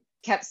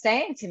 kept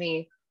saying to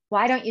me,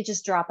 "Why don't you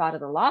just drop out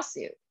of the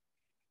lawsuit?"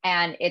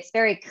 And it's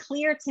very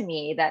clear to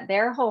me that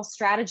their whole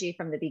strategy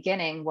from the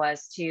beginning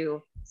was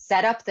to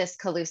set up this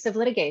collusive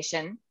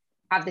litigation,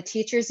 have the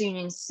teachers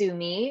union sue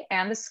me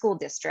and the school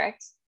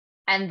district,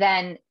 and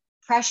then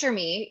pressure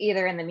me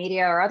either in the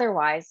media or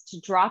otherwise to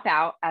drop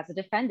out as a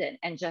defendant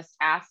and just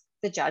ask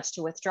the judge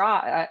to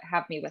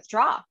have me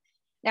withdraw.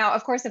 Now,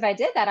 of course, if I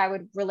did that, I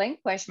would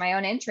relinquish my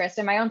own interest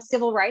and my own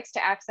civil rights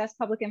to access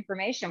public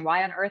information.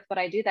 Why on earth would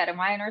I do that? And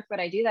why on earth would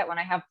I do that when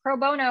I have pro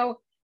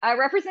bono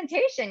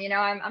representation?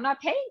 I'm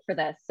not paying for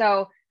this.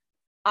 So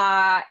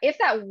if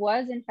that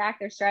was in fact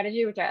their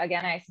strategy, which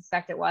I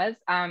suspect it was,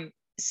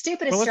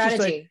 stupidest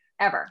strategy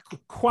ever.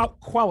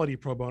 Quality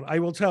pro bono. I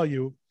will tell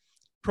you,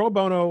 pro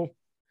bono,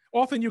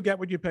 often you get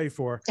what you pay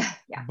for.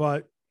 Yeah.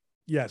 But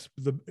yes,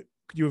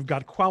 you've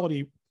got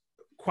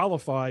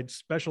qualified,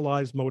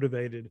 specialized,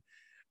 motivated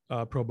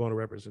pro bono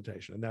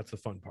representation, and that's the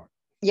fun part.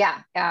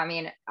 Yeah, I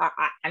mean,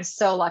 I'm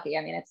so lucky.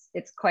 I mean,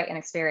 it's quite an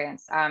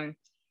experience.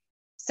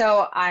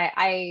 So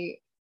I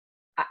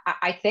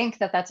think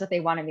that that's what they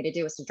wanted me to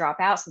do, was to drop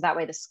out, so that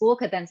way the school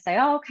could then say,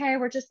 "Oh, okay,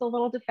 we're just a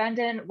little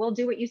defendant. We'll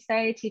do what you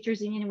say,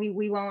 teachers union.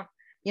 We won't,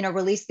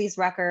 release these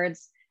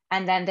records."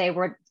 And then they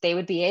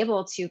would be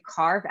able to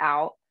carve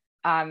out,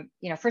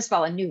 first of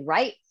all, a new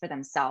right for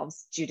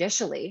themselves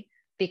judicially,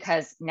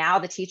 because now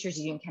the teachers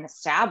union can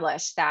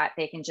establish that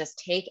they can just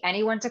take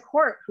anyone to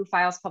court who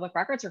files public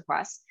records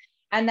requests.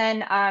 And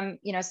then,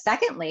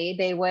 secondly,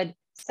 they would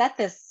set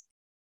this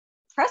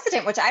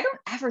precedent, which I don't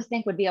ever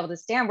think would be able to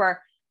stand,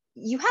 where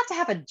you have to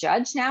have a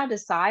judge now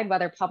decide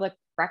whether public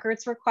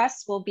records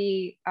requests will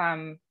be,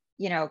 granted.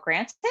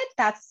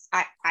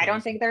 I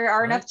don't think there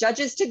are enough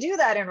judges to do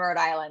that in Rhode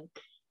Island.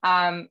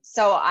 But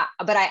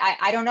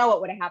I don't know what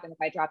would have happened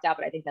if I dropped out,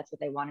 but I think that's what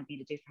they wanted me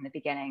to do from the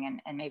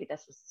beginning. And maybe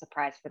this was a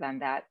surprise for them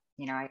that,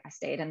 I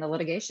stayed in the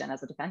litigation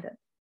as a defendant.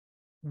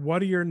 What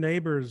do your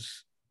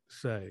neighbors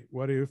say?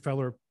 What do your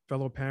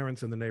fellow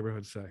parents in the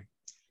neighborhood say?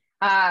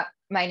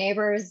 My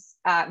neighbors,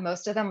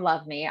 most of them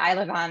love me. I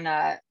live on,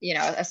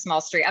 a small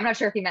street. I'm not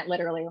sure if he meant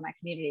literally or my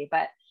community,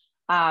 but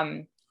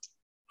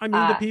I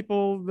mean, the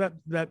people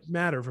that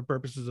matter for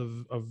purposes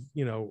of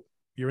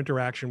your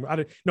interaction. I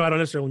don't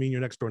necessarily mean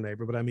your next door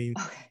neighbor, but I mean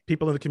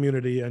people in the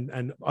community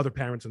and other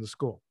parents in the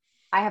school.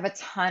 I have a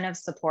ton of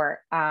support.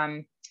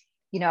 My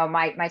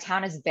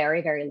town is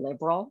very, very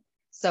liberal.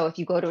 So if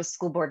you go to a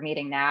school board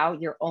meeting now,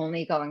 you're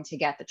only going to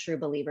get the true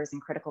believers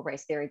in critical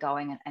race theory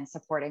going and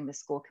supporting the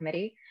school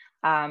committee.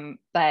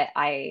 But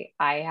I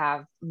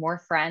have more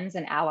friends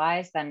and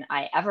allies than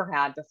I ever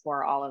had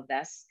before all of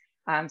this.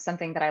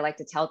 Something that I like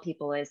to tell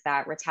people is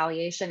that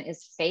retaliation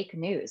is fake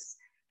news,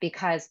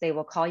 because they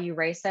will call you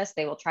racist,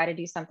 they will try to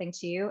do something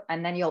to you,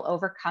 and then you'll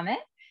overcome it.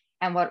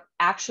 And what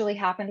actually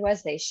happened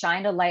was they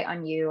shined a light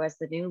on you as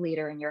the new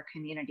leader in your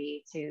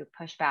community to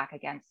push back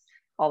against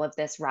all of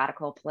this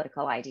radical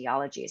political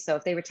ideology. So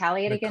if they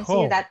retaliate against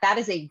you, that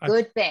is a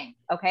good thing,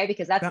 okay?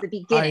 Because that's the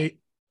beginning.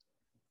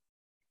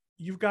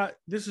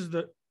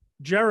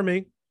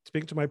 Jeremy,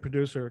 speaking to my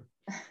producer,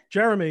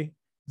 Jeremy,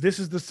 this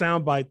is the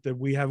soundbite that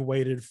we have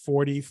waited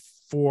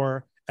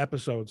 44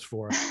 episodes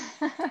for.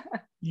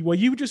 What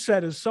you just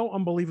said is so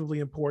unbelievably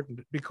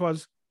important,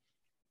 because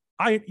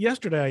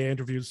yesterday I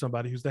interviewed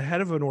somebody who's the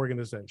head of an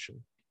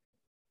organization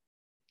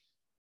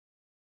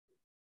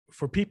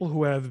for people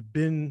who have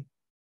been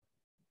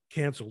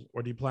canceled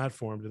or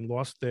deplatformed and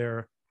lost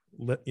their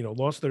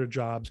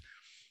jobs,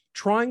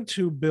 trying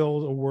to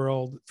build a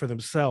world for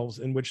themselves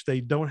in which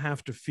they don't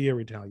have to fear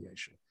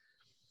retaliation.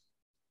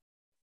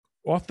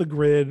 Off the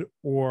grid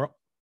or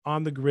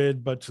on the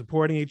grid, but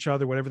supporting each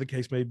other, whatever the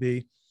case may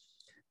be.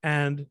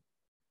 And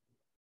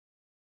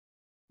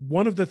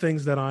one of the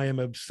things that I am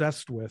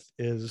obsessed with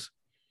is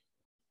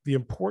the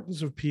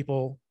importance of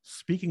people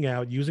speaking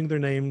out, using their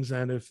names,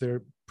 and if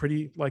they're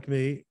pretty like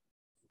me,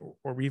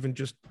 or even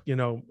just,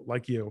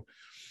 like you,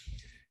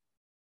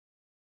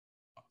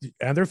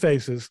 and their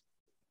faces,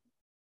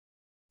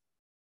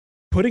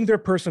 putting their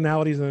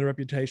personalities and their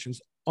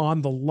reputations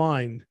on the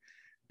line,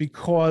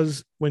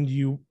 because when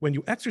you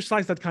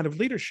exercise that kind of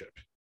leadership,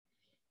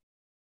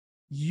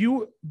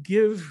 you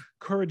give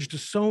courage to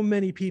so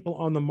many people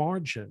on the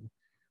margin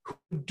who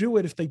would do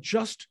it if they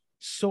just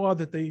saw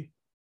that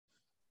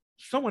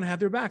someone had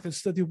their back,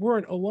 that they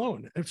weren't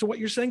alone. And so what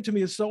you're saying to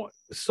me is so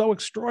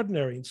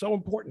extraordinary and so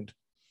important.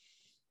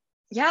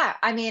 Yeah,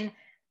 I mean,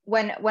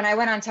 when I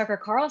went on Tucker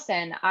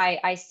Carlson,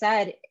 I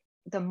said,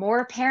 the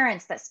more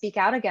parents that speak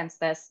out against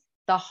this,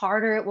 the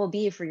harder it will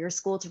be for your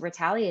school to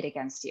retaliate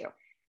against you.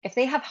 If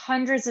they have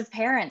hundreds of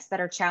parents that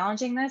are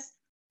challenging this,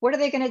 what are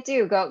they going to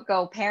do?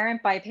 Go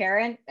parent by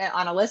parent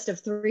on a list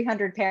of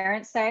 300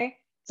 parents, say,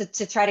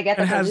 to try to get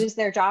them to lose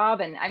their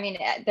job? And I mean,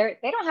 they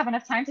don't have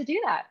enough time to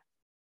do that.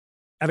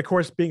 And of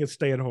course, being a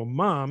stay-at-home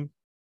mom,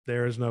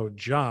 there is no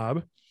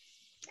job.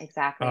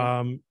 Exactly.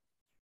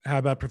 How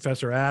about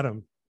Professor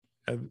Adam?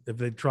 Have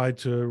they tried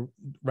to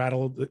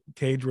rattle the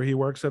cage where he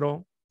works at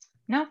all?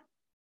 No.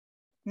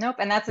 Nope.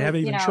 And that's, they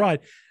haven't even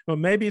tried. Well,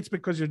 maybe it's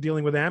because you're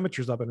dealing with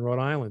amateurs up in Rhode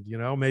Island.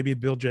 Maybe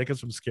Bill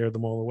Jacobson scared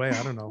them all away.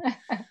 I don't know.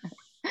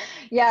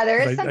 Yeah,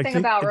 there is something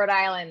about Rhode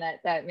Island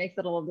that makes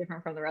it a little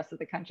different from the rest of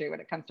the country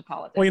when it comes to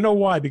politics. Well, you know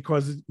why?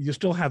 Because you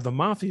still have the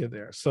mafia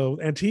there. So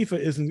Antifa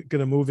isn't going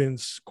to move in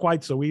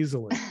quite so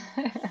easily.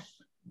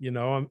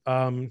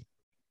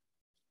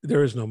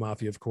 There is no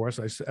mafia, of course.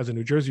 As a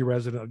New Jersey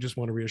resident, I just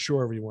want to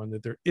reassure everyone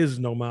that there is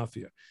no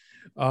mafia.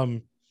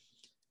 In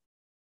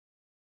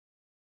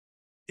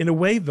a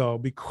way, though,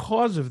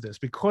 because of this,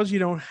 because you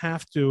don't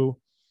have to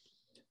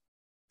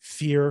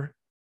fear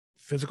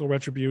physical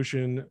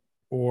retribution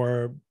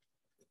or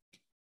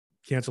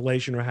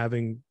cancellation, or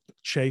having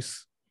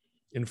Chase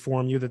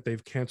inform you that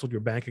they've canceled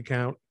your bank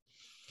account.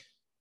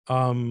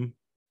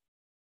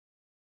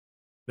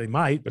 They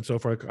might, but so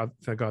far,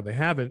 thank God they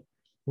haven't,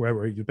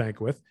 whoever you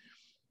bank with.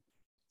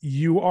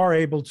 You are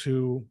able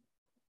to,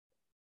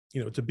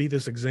 to be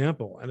this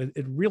example. And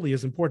it really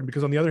is important,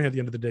 because on the other hand, at the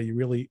end of the day, you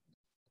really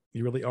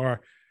are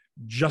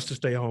just a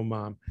stay-at-home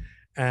mom.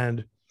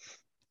 And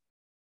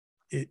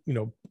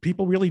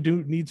people really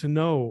do need to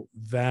know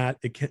that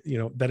it can,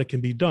 that it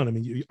can be done. I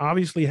mean, you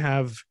obviously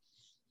have a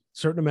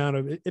certain amount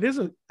of, it is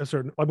a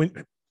certain, I mean,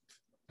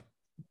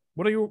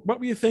 what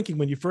were you thinking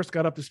when you first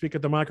got up to speak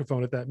at the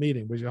microphone at that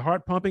meeting? Was your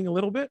heart pumping a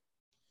little bit?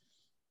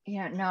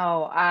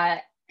 No,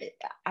 I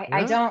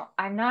Yeah. don't,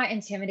 I'm not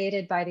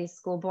intimidated by these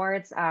school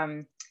boards.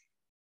 Well,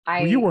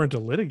 you I, weren't a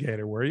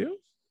litigator, were you?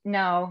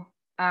 no,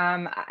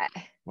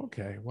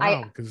 Okay. I,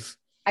 Wow. Because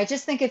I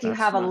just think if you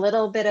that's have a not.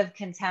 little bit of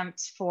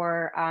contempt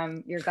for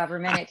your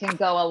government, it can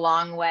go a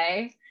long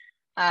way.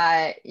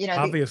 The,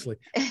 Obviously,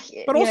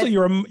 but you also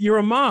know, you're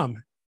a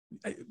mom,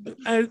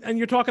 and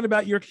you're talking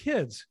about your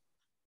kids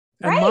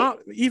and right. mom,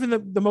 even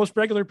the most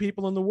regular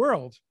people in the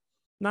world,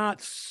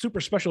 not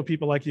super special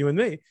people like you and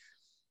me,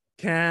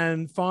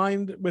 can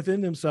find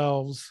within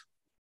themselves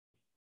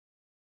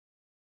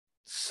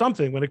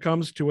something when it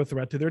comes to a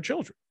threat to their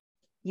children.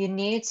 You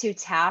need to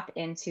tap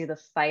into the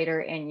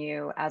fighter in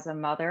you as a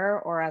mother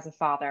or as a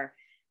father.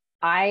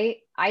 I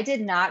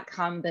did not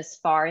come this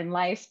far in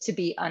life to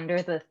be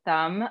under the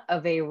thumb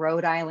of a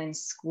Rhode Island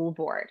school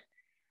board.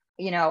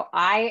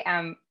 I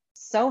am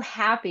so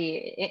happy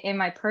in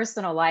my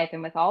personal life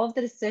and with all of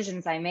the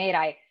decisions I made.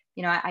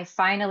 I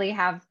finally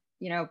have,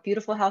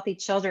 beautiful, healthy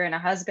children, a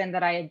husband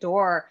that I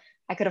adore.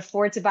 I could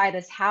afford to buy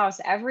this house.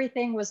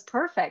 Everything was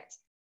perfect.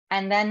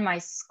 And then my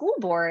school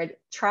board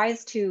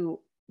tries to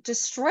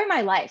destroy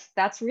my life.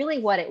 That's really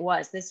what it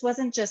was. This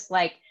wasn't just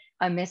like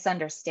a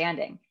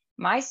misunderstanding.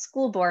 My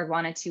school board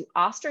wanted to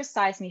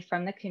ostracize me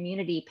from the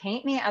community,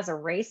 paint me as a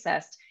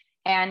racist,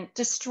 and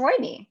destroy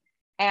me.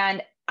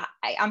 And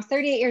I'm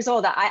 38 years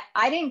old.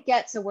 I didn't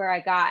get to where I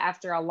got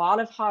after a lot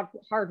of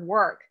hard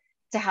work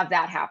to have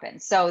that happen.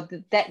 So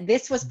that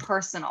this was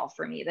personal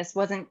for me. This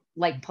wasn't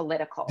like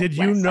political Did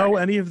when you it know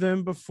started. any of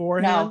them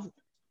beforehand? No,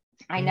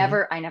 I Mm-hmm.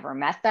 never I never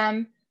met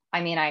them.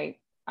 I mean,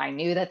 I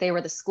knew that they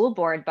were the school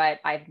board, but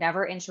I've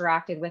never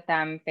interacted with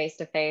them face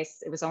to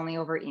face. It was only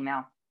over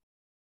email.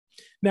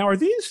 Now, are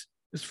these,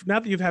 now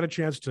that you've had a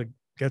chance to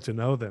get to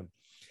know them,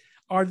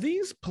 are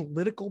these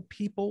political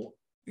people?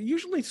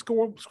 Usually,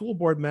 school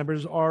board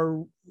members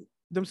are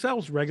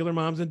themselves regular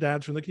moms and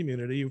dads from the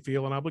community who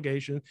feel an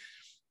obligation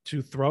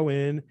to throw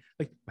in.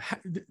 Like,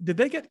 did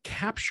they get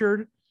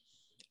captured?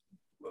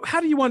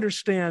 How do you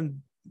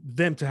understand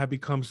them to have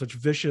become such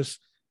vicious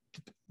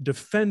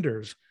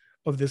defenders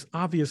of this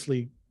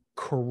obviously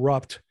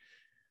corrupt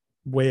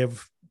way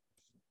of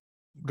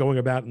going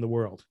about in the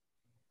world?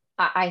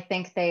 I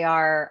think they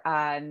are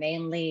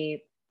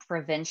mainly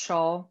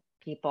provincial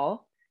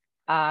people,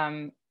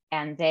 and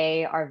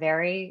they are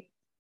very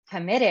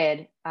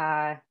committed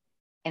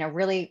in a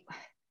really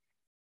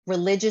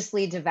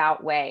religiously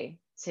devout way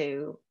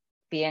to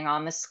being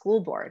on the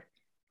school board.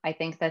 I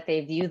think that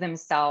they view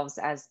themselves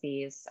as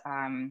these,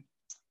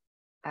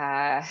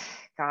 uh,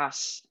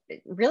 gosh,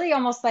 really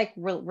almost like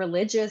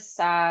religious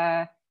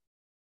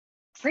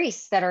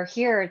priests that are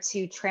here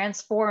to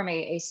transform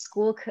a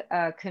school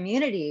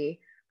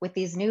community with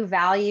these new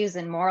values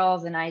and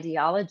morals and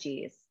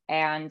ideologies.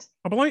 And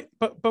But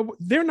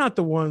they're not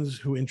the ones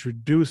who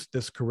introduced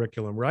this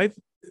curriculum, right?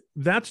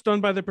 That's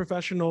done by the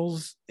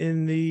professionals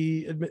in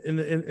the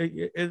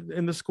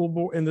school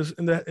board, in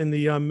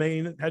the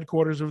main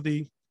headquarters of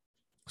the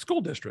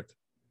school district.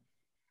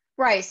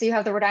 right, so you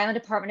have the Rhode Island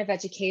Department of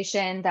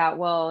Education that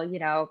will,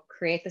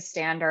 create the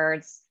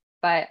standards,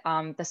 but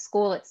the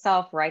school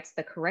itself writes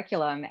the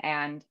curriculum,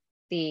 and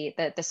the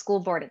school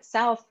board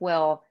itself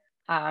will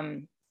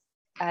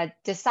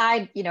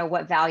decide,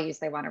 what values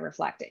they want to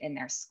reflect in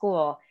their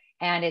school.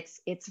 And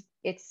it's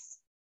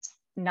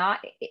not.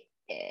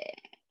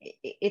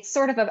 It's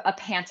sort of a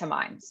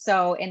pantomime.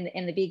 So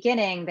in the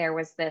beginning, there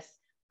was this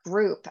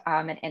group,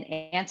 an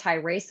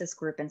anti-racist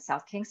group in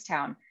South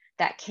Kingstown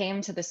that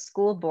came to the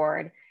school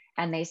board,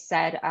 and they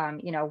said,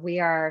 we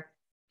are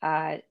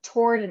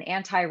toward an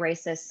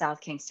anti-racist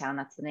South Kingstown.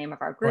 That's the name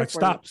of our All right,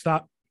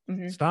 group.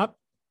 Mhm. stop.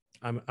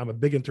 I'm a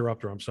big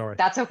interrupter. I'm sorry.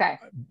 That's okay.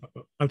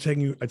 I'm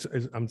taking you.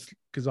 I'm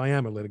because I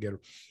am a litigator.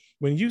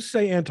 When you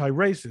say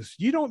anti-racist,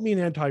 you don't mean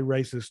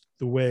anti-racist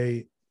the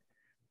way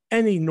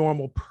any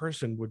normal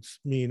person would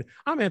mean.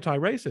 I'm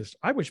anti-racist.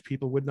 I wish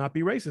people would not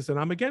be racist, and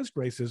I'm against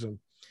racism.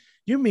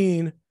 You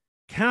mean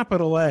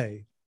capital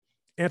A,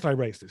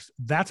 anti-racist.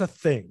 That's a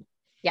thing,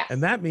 Yes.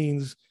 and that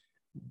means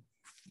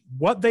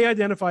what they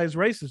identify as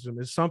racism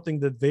is something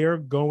that they're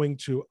going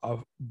to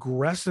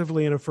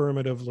aggressively and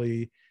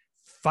affirmatively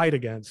fight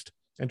against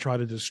and try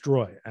to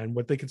destroy. And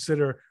what they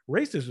consider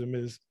racism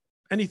is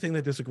anything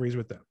that disagrees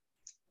with them.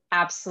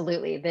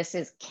 Absolutely. This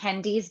is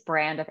Kendi's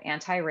brand of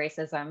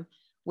anti-racism,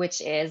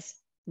 which is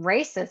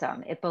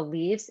racism. It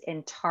believes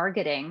in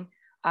targeting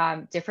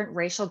different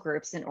racial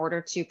groups in order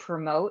to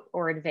promote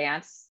or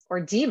advance or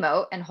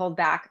demote and hold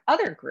back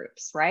other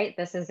groups, right?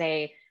 This is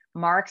a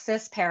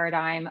Marxist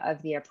paradigm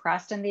of the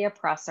oppressed and the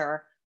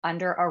oppressor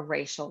under a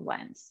racial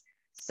lens.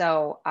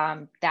 So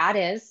that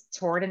is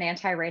toward an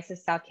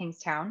anti-racist South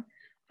Kingstown.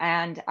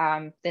 And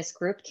this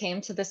group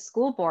came to the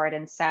school board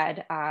and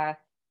said,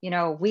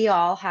 we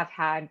all have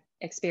had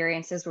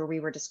experiences where we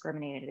were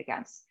discriminated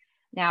against.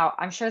 Now,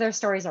 I'm sure their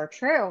stories are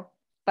true,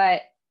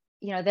 but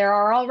there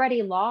are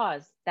already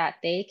laws that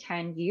they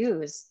can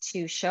use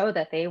to show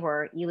that they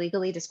were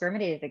illegally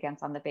discriminated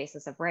against on the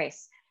basis of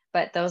race.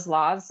 But those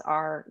laws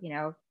are,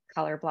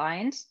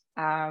 colorblind,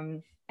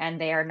 And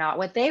they are not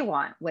what they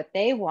want. What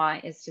they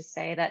want is to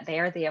say that they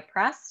are the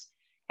oppressed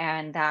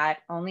and that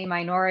only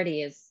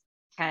minorities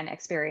can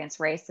experience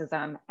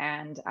racism.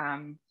 And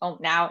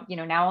now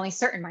only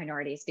certain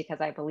minorities, because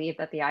I believe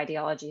that the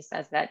ideology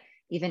says that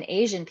even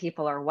Asian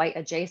people are white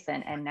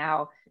adjacent, and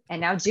now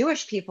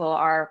Jewish people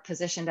are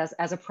positioned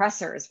as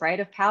oppressors, right,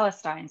 of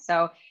Palestine.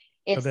 So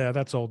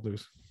that's old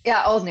news.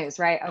 Yeah, old news,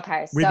 right?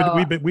 Okay,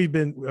 so we've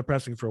been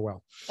oppressing for a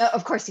while.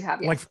 Of course you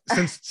have, yeah. Like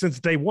since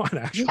day one,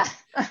 actually.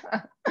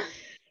 Yeah.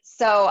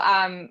 So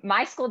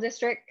my school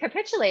district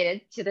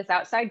capitulated to this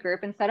outside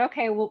group and said,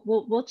 okay,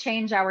 we'll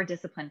change our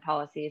discipline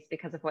policies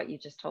because of what you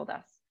just told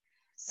us.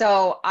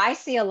 So I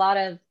see a lot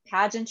of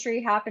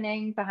pageantry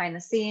happening behind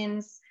the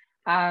scenes.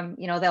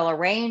 They'll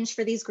arrange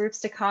for these groups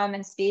to come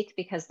and speak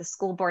because the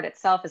school board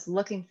itself is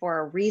looking for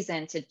a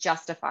reason to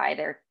justify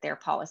their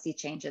policy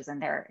changes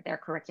and their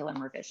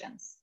curriculum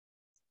revisions.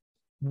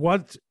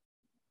 What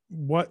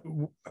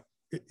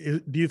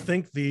do you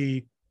think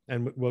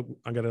I'm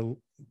going to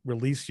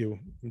release you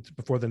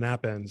before the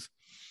nap ends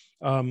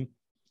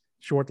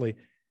shortly.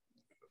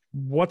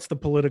 What's the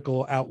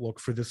political outlook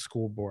for this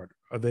school board?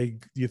 Do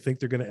you think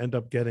they're going to end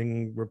up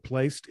getting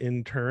replaced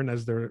in turn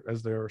as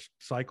their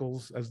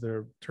cycles, as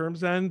their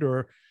terms end,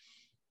 or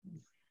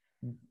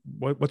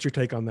what's your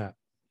take on that?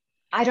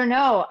 I don't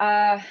know.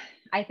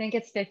 I think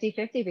it's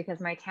 50-50 because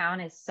my town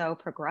is so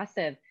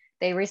progressive.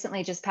 They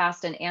recently just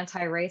passed an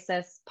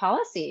anti-racist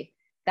policy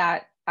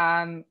that,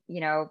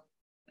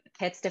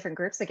 pits different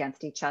groups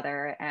against each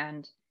other.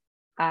 And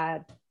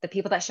the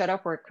people that showed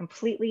up were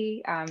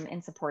completely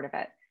in support of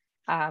it.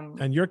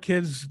 And your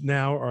kids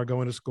now are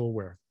going to school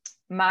where?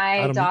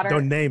 My daughter.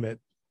 Don't name it.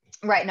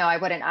 Right. No, I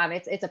wouldn't.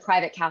 It's a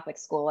private Catholic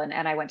school. And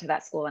I went to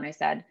that school and I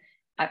said,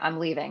 I'm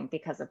leaving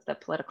because of the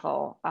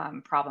political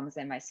problems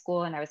in my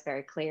school. And I was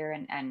very clear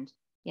and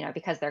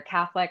because they're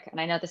Catholic,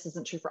 and I know this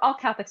isn't true for all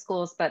Catholic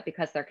schools, but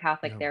because they're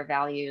Catholic, their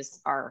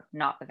values are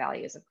not the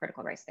values of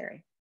critical race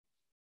theory.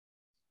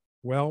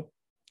 Well,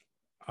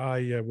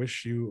 I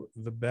wish you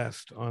the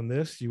best on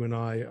this. You and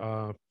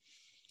I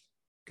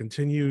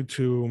continue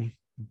to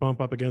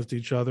bump up against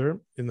each other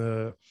in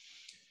a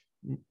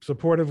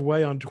supportive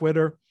way on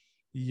Twitter.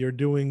 You are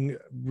doing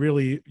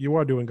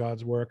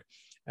God's work,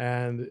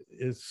 and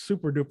it's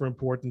super duper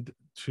important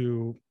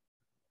to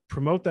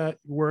promote that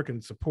work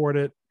and support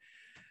it.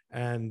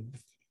 And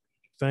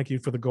thank you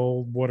for the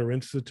Goldwater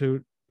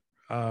Institute.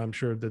 I'm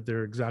sure that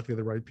they're exactly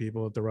the right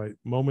people at the right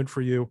moment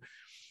for you.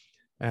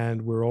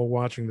 And we're all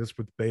watching this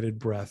with bated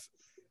breath.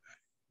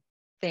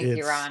 Thank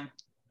you, Ron.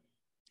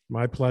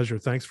 My pleasure.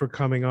 Thanks for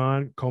coming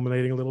on,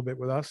 culminating a little bit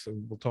with us,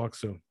 and we'll talk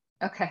soon.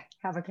 Okay.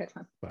 Have a good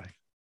one. Bye.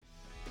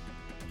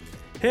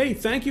 Hey,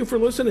 thank you for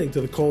listening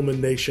to the Coleman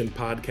Nation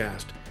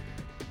podcast.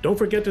 Don't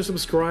forget to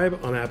subscribe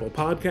on Apple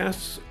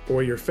Podcasts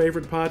or your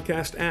favorite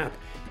podcast app.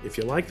 If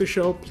you like the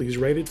show, please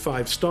rate it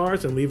 5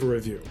 stars and leave a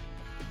review.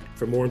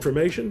 For more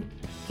information,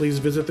 please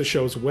visit the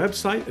show's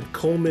website at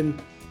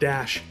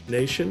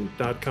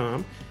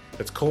coleman-nation.com.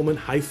 That's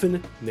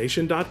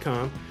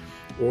coleman-nation.com.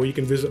 Or you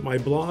can visit my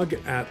blog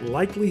at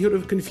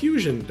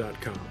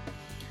likelihoodofconfusion.com.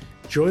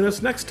 Join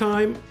us next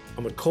time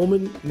on the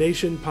Coleman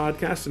Nation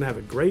podcast and have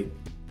a great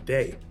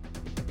day.